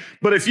sin,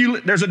 but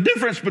there's a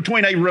difference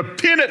between a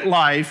repentant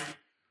life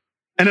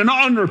and an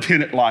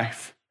unrepentant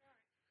life.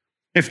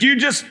 If you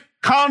just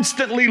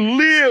constantly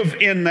live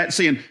in that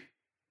sin,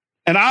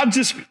 and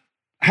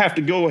have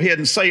to go ahead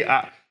and say,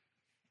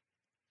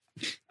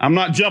 I'm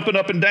not jumping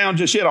up and down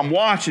just yet. I'm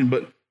watching,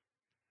 but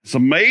it's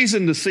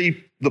amazing to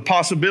see the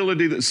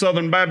possibility that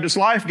Southern Baptist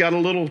Life got a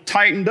little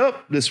tightened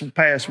up this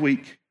past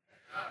week.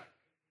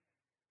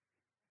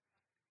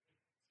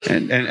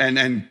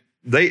 And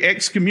they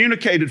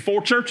excommunicated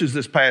 4 churches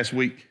this past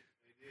week.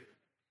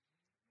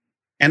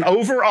 And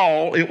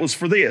overall, it was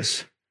for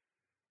this.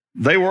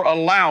 They were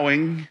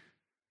allowing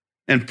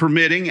and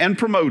permitting and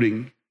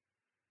promoting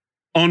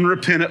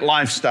unrepentant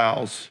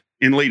lifestyles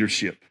in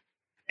leadership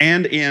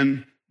and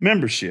in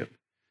membership.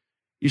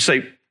 You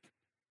say,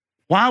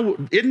 why?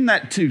 Isn't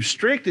that too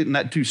strict? Isn't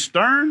that too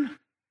stern?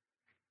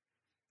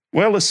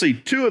 Well, let's see.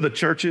 2 of the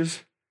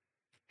churches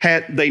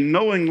they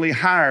knowingly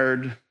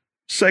hired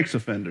sex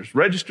offenders,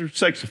 registered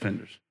sex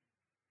offenders.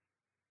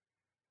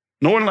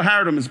 Knowingly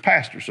hired them as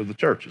pastors of the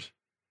churches.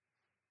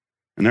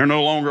 And they're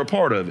no longer a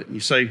part of it. And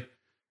you say,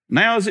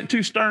 now is it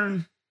too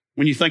stern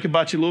when you think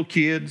about your little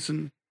kids?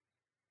 And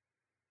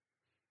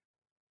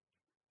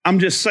I'm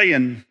just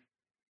saying,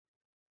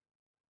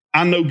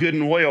 I know good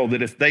and well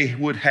that if they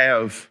would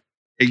have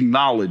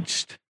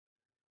acknowledged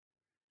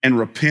and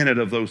repented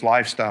of those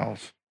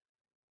lifestyles,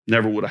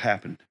 never would have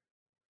happened.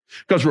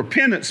 Because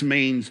repentance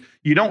means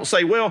you don't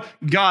say, well,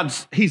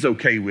 he's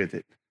okay with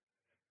it,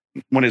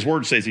 when his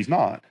word says he's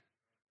not.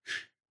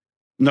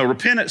 No,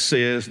 repentance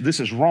says this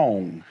is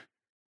wrong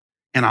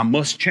and I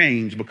must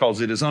change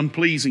because it is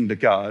unpleasing to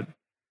God.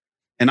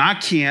 And I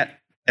can't,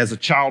 as a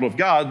child of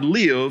God,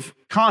 live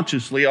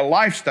consciously a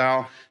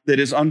lifestyle that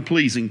is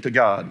unpleasing to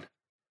God.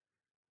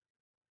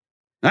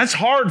 That's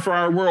hard for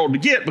our world to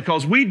get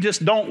because we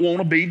just don't want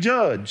to be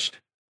judged.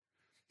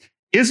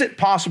 Is it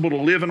possible to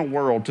live in a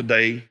world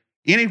today,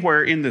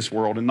 anywhere in this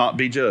world, and not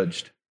be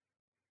judged?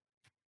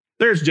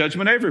 There's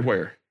judgment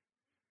everywhere.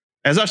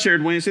 As I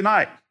shared Wednesday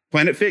night,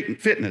 Planet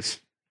Fitness.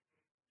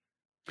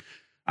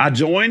 I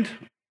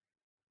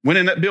went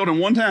in that building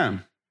one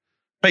time,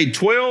 paid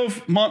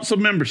 12 months of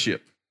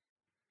membership,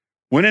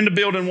 went in the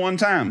building one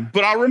time,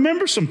 but I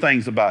remember some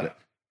things about it.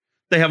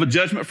 They have a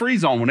judgment-free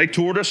zone. When they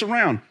toured us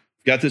around,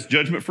 got this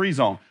judgment-free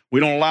zone. We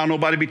don't allow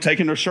nobody to be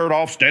taking their shirt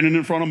off, standing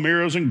in front of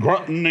mirrors and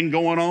grunting and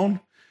going on.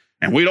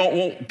 And we don't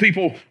want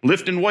people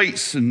lifting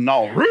weights and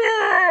all,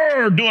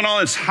 doing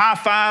all this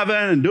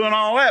high-fiving and doing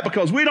all that,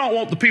 because we don't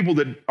want the people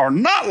that are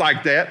not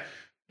like that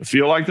to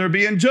feel like they're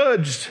being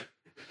judged.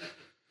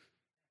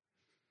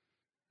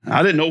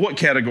 I didn't know what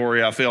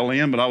category I fell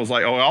in, but I was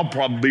like, I'll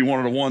probably be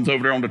one of the ones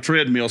over there on the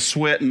treadmill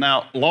sweating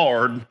out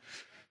lard.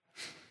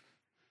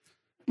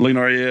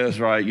 Leonard, yes,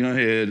 right. You know,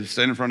 head,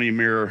 stand in front of your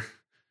mirror.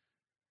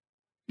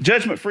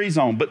 Judgment-free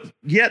zone, but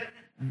yet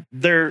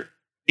they're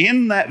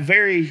in that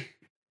very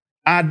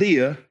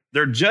idea,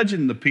 they're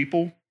judging the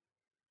people.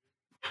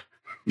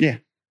 Yeah.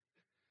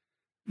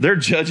 They're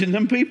judging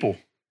them people.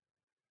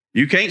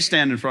 You can't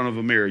stand in front of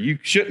a mirror. You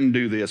shouldn't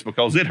do this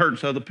because it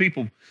hurts other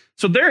people.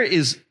 So there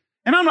is,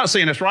 and I'm not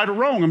saying it's right or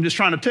wrong. I'm just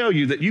trying to tell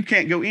you that you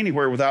can't go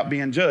anywhere without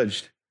being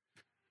judged.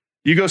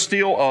 You go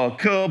steal a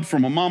cub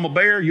from a mama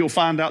bear, you'll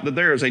find out that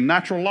there is a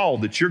natural law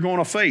that you're going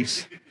to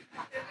face.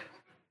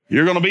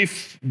 You're going to be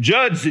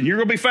judged and you're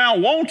going to be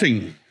found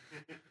wanting.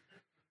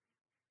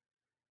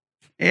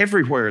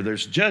 Everywhere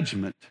there's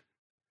judgment.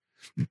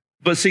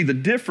 But see, the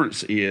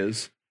difference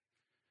is,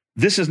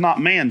 this is not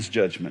man's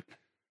judgment.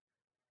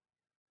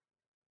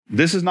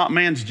 This is not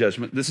man's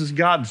judgment. This is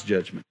God's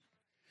judgment.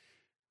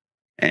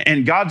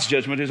 And God's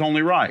judgment is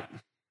only right.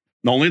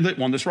 Only the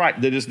one that's right.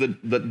 That is the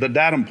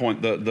datum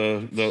point,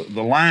 the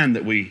line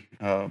that we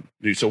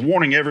do. So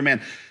warning every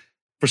man,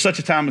 for such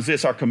a time as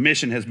this, our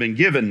commission has been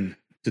given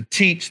to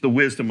teach the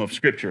wisdom of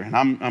Scripture. And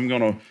I'm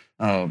going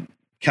to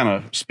kind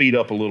of speed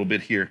up a little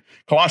bit here.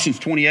 Colossians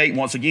 28,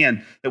 once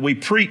again, that we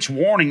preach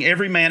warning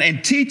every man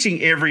and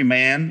teaching every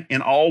man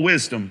in all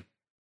wisdom,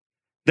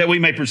 that we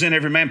may present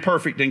every man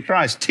perfect in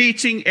Christ.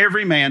 Teaching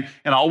every man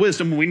in all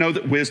wisdom. We know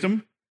that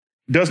wisdom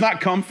does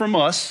not come from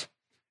us.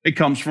 It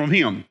comes from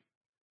Him.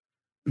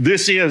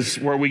 This is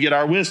where we get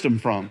our wisdom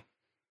from.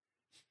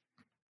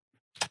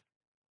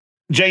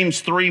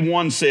 James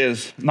 3:1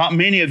 says, not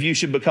many of you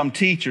should become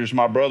teachers,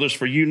 my brothers,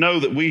 for you know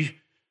that we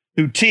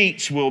who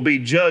teach will be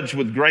judged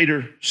with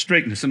greater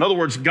strictness. In other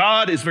words,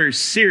 God is very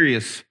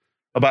serious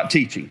about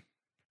teaching.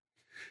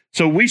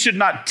 So we should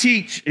not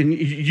teach, and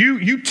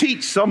you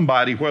teach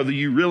somebody, whether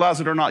you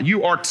realize it or not.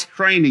 You are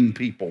training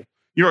people.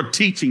 You are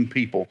teaching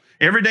people.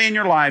 Every day in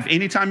your life,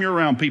 anytime you're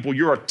around people,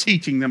 you are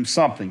teaching them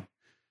something.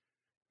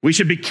 We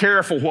should be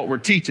careful what we're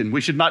teaching.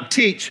 We should not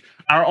teach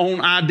our own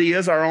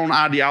ideas, our own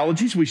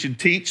ideologies. We should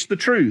teach the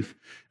truth.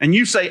 And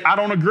you say, I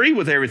don't agree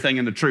with everything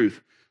in the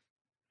truth.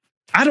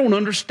 I don't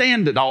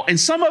understand it all. And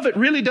some of it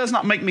really does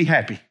not make me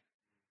happy.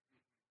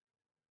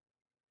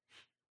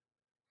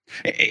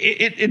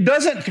 It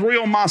doesn't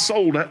thrill my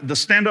soul to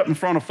stand up in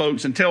front of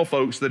folks and tell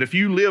folks that if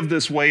you live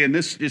this way and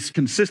this is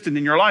consistent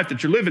in your life,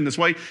 that you're living this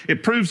way,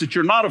 it proves that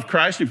you're not of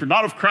Christ. If you're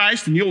not of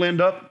Christ, then you'll end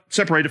up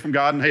separated from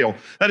God in hell.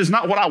 That is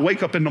not what I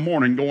wake up in the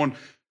morning going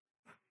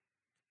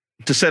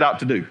to set out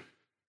to do.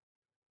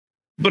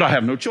 But I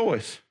have no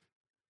choice.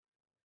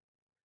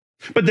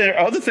 But there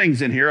are other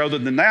things in here other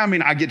than that. I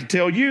mean, I get to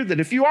tell you that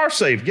if you are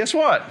saved, guess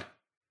what?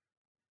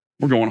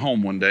 We're going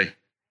home one day.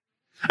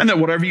 And that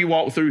whatever you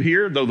walk through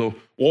here, though the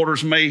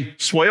waters may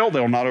swell,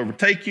 they'll not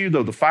overtake you.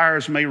 Though the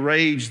fires may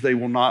rage, they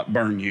will not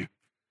burn you.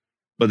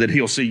 But that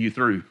he'll see you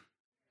through.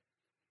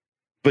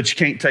 But you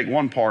can't take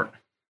one part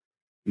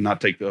and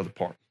not take the other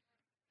part.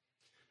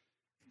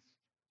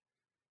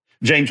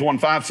 James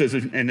 1:5 says,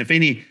 and if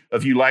any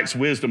of you lacks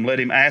wisdom, let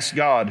him ask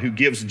God, who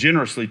gives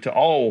generously to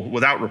all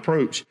without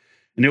reproach,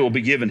 and it will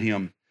be given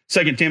him.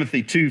 2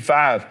 Timothy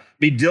 2:5,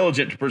 be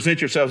diligent to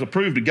present yourselves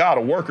approved to God,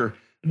 a worker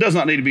that does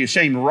not need to be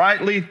ashamed,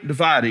 rightly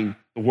dividing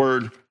the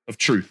word of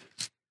truth.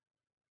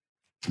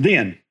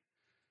 Then,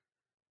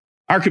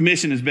 our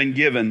commission has been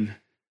given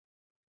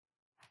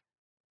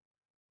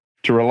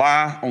to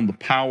rely on the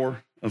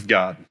power of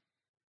God.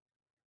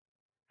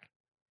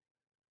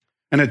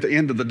 And at the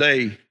end of the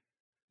day,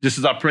 just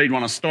as I prayed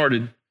when I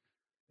started,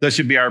 that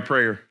should be our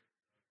prayer,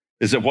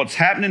 is that what's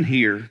happening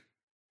here,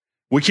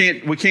 we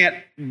can't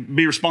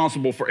be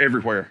responsible for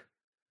everywhere.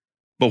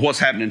 But what's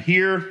happening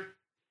here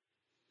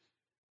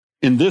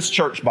in this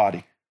church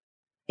body,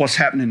 what's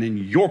happening in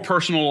your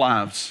personal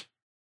lives,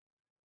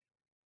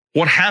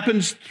 what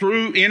happens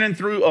in and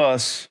through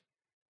us,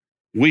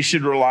 we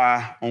should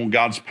rely on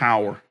God's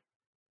power.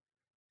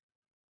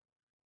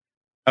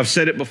 I've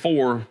said it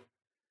before,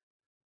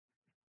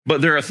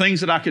 but there are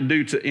things that I could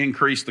do to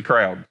increase the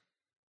crowd.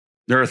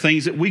 There are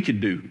things that we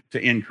could do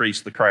to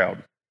increase the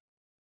crowd.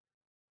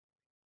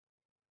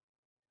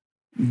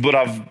 But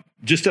I've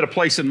just at a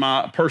place in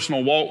my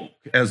personal walk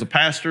as a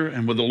pastor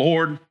and with the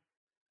Lord,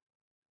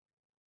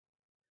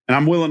 and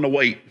I'm willing to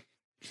wait.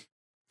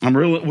 I'm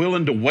really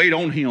willing to wait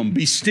on him.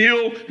 Be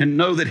still and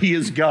know that he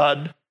is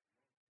God.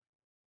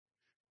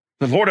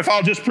 But Lord, if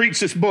I'll just preach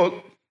this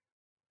book,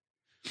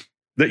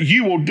 that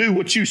you will do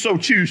what you so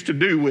choose to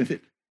do with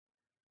it.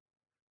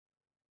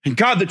 And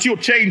God, that you'll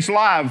change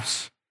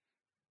lives.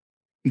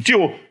 That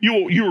you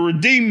will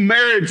redeem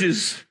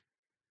marriages.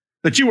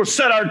 That you will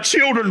set our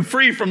children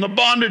free from the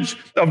bondage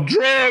of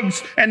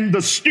drugs and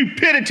the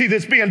stupidity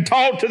that's being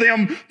taught to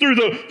them through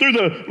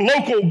the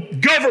local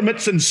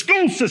governments and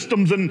school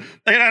systems and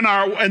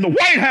the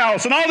White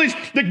House and all these.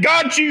 That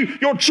God,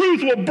 your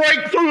truth will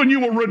break through and you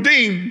will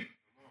redeem.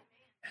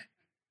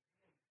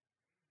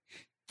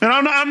 And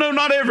I know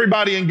not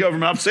everybody in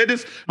government. I've said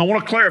this. I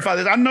want to clarify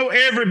this. I know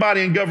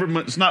everybody in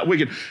government is not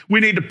wicked. We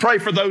need to pray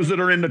for those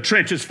that are in the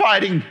trenches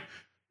fighting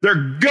their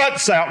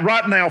guts out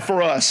right now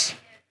for us.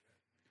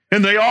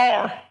 And they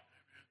are.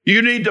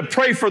 You need to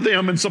pray for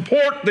them and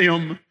support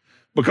them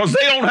because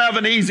they don't have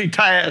an easy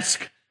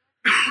task.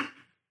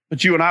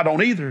 But you and I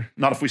don't either,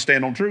 not if we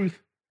stand on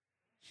truth.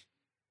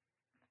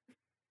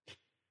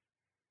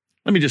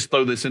 Let me just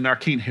throw this in there. I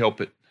can't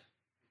help it.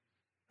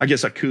 I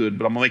guess I could,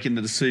 but I'm making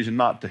the decision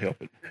not to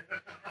help it.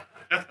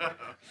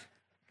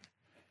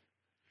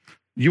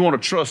 You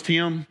want to trust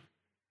him?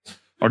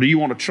 Or do you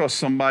want to trust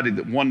somebody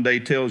that one day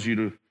tells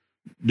you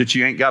that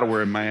you ain't got to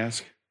wear a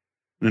mask?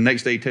 And the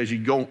next day he tells you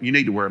you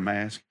need to wear a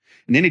mask.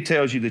 And then he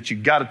tells you that you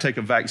got to take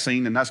a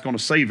vaccine and that's going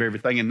to save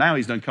everything. And now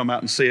he's done come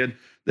out and said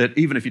that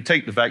even if you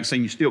take the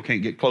vaccine, you still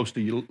can't get close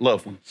to your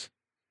loved ones.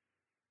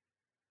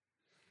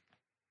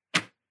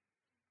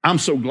 I'm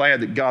so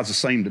glad that God's the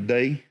same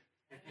today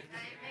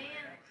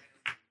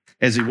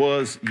as he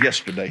was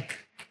yesterday.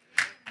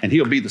 And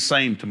he'll be the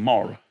same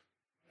tomorrow.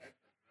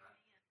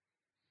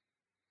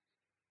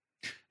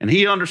 And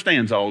he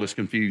understands all this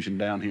confusion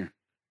down here.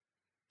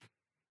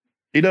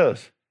 He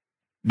does.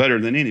 Better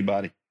than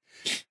anybody.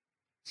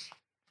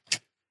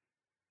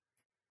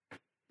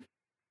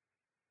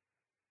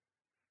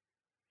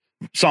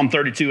 Psalm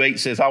 32:8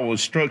 says, I will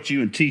instruct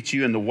you and teach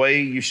you in the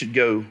way you should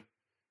go.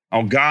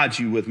 I'll guide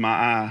you with my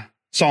eye.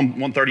 Psalm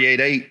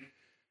 138:8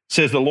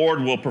 says, the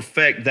Lord will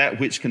perfect that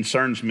which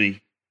concerns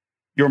me.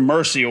 Your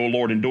mercy, O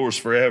Lord, endures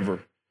forever.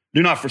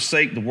 Do not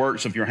forsake the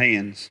works of your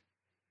hands.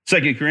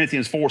 2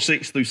 Corinthians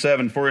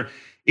 4:6-7, for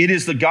it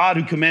is the God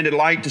who commanded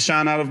light to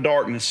shine out of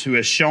darkness, who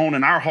has shown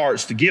in our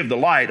hearts to give the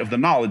light of the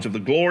knowledge of the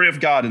glory of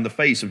God in the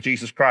face of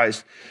Jesus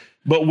Christ.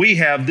 But we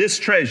have this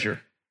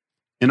treasure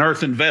in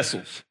earthen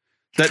vessels,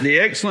 that the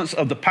excellence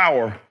of the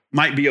power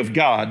might be of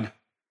God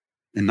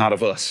and not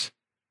of us.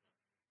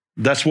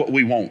 That's what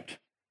we want.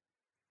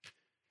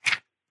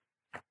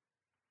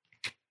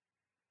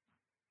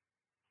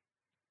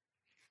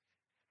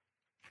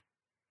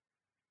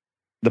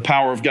 The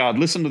power of God.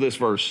 Listen to this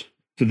verse.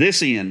 To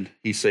this end,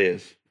 he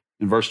says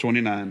in verse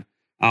 29,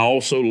 I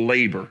also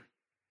labor,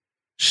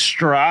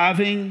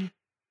 striving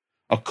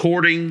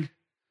according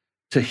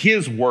to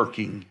his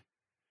working,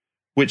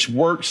 which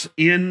works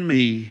in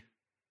me,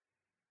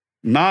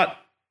 not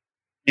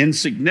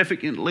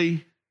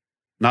insignificantly,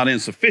 not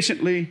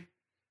insufficiently,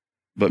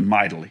 but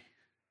mightily.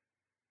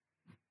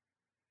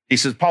 He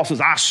says, Paul says,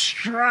 I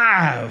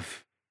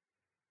strive,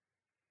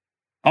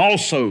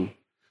 also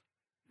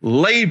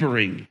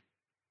laboring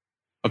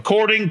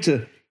according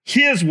to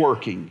his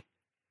working,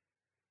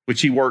 which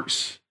he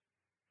works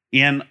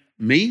in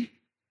me,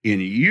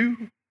 in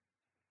you,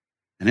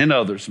 and in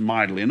others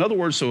mightily. In other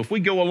words, so if we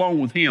go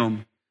along with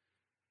him,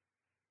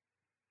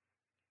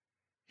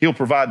 He'll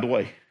provide the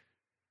way.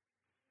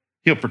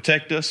 He'll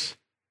protect us.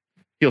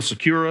 He'll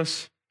secure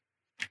us.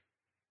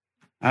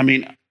 I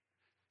mean,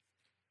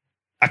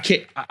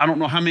 I don't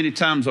know how many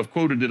times I've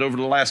quoted it over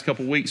the last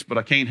couple of weeks, but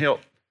I can't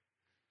help.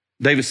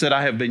 David said,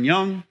 I have been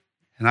young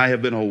and I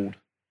have been old.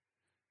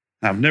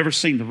 I've never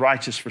seen the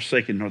righteous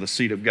forsaken nor the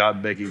seed of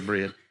God begging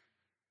bread.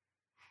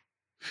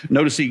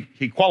 Notice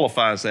he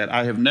qualifies that.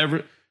 I have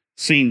never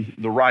seen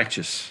the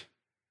righteous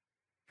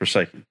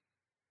forsaken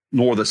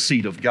nor the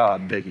seed of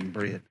God begging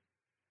bread.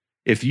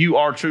 If you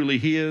are truly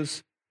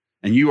his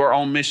and you are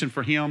on mission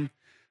for him,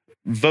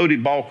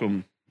 Vodi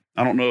Balcom,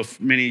 I don't know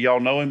if many of y'all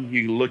know him.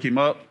 You can look him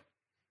up.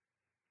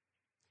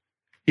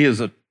 He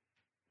is a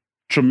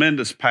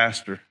tremendous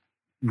pastor,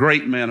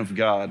 great man of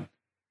God.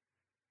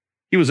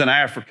 He was in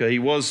Africa. He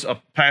was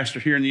a pastor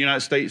here in the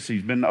United States.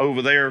 He's been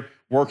over there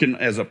working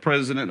as a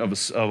president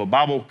of a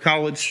Bible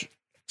college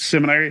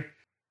seminary.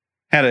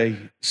 Had a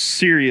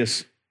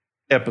serious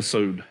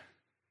episode.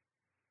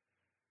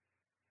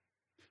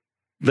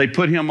 They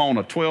put him on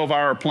a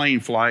 12-hour plane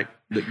flight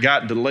that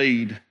got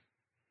delayed.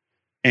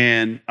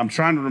 And I'm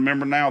trying to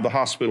remember now the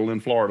hospital in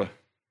Florida.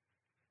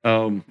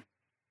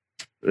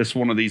 It's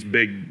one of these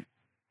big,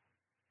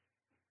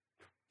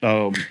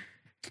 golly,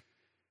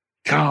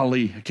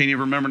 I can't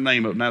even remember the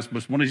name of it now.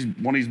 It's one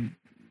of these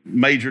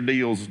major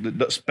deals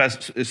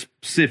that is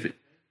specific.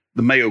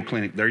 The Mayo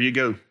Clinic, there you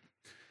go.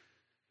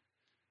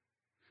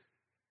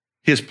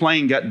 His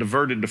plane got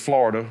diverted to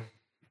Florida.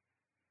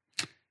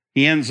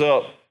 He ends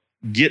up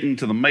getting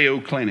to the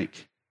Mayo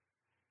Clinic.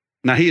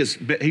 Now,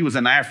 he was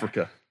in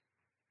Africa.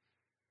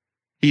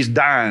 He's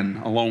dying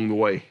along the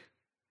way.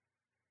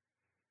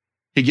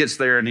 He gets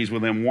there and he's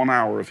within 1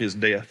 hour of his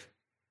death.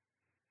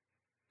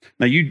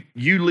 Now, you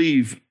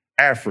leave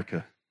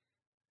Africa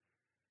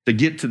to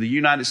get to the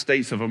United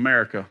States of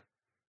America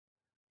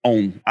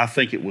on, I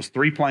think it was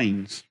 3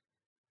 planes,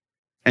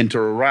 and to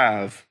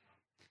arrive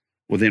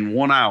within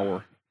 1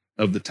 hour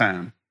of the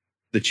time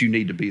that you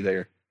need to be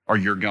there, or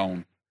you're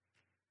gone.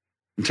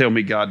 And tell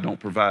me God don't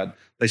provide.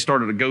 They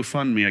started a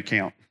GoFundMe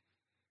account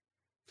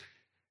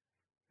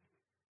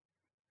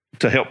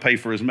to help pay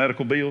for his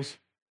medical bills.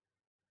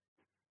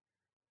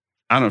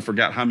 I don't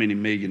forgot how many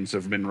millions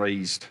have been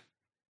raised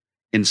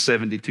in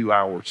 72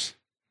 hours.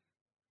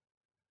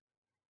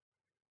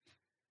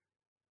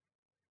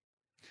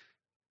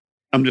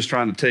 I'm just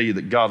trying to tell you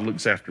that God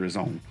looks after his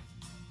own.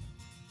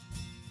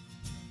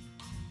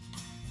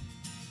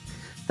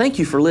 Thank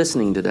you for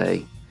listening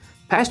today.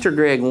 Pastor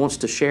Greg wants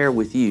to share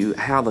with you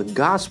how the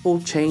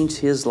gospel changed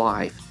his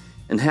life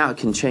and how it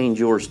can change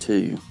yours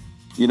too.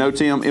 You know,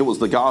 Tim, it was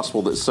the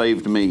gospel that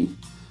saved me.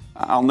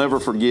 I'll never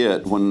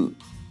forget when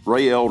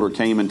Ray Elder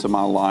came into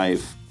my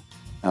life.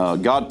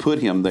 God put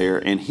him there,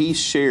 and he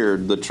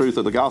shared the truth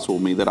of the gospel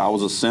with me, that I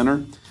was a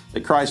sinner,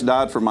 that Christ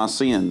died for my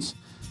sins,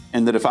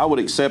 and that if I would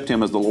accept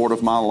him as the Lord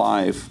of my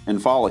life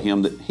and follow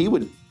him, that he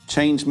would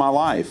change my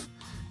life.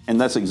 And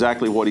that's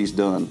exactly what he's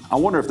done. I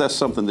wonder if that's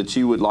something that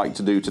you would like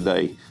to do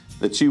today,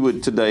 that you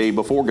would today,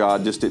 before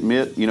God, just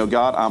admit, you know,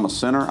 God, I'm a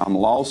sinner, I'm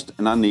lost,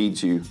 and I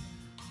need you.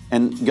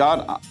 And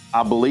God,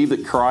 I believe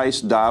that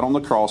Christ died on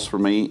the cross for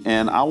me,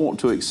 and I want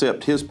to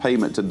accept his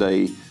payment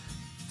today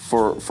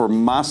for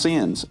my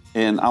sins,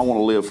 and I want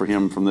to live for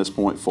him from this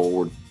point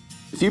forward.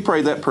 If you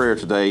prayed that prayer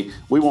today,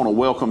 we want to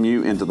welcome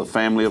you into the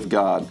family of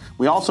God.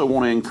 We also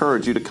want to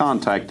encourage you to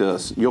contact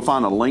us. You'll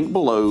find a link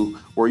below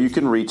where you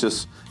can reach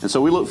us, and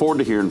so we look forward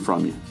to hearing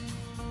from you.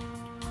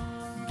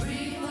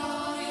 Bring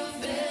all your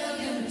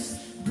failures,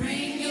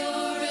 bring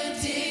your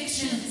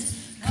addictions,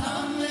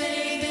 come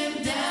lay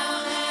them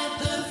down at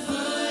the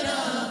foot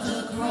of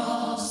the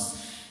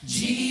cross.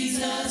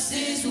 Jesus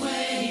is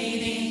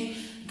waiting,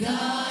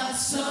 God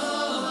so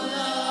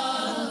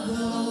loved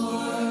the world.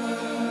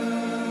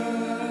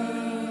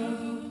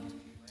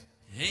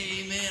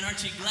 Amen.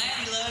 Aren't you glad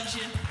he loves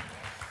you?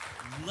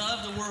 He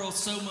loved the world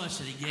so much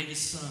that he gave his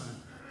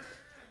son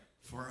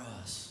for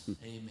us.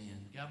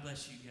 Amen. God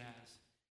bless you guys.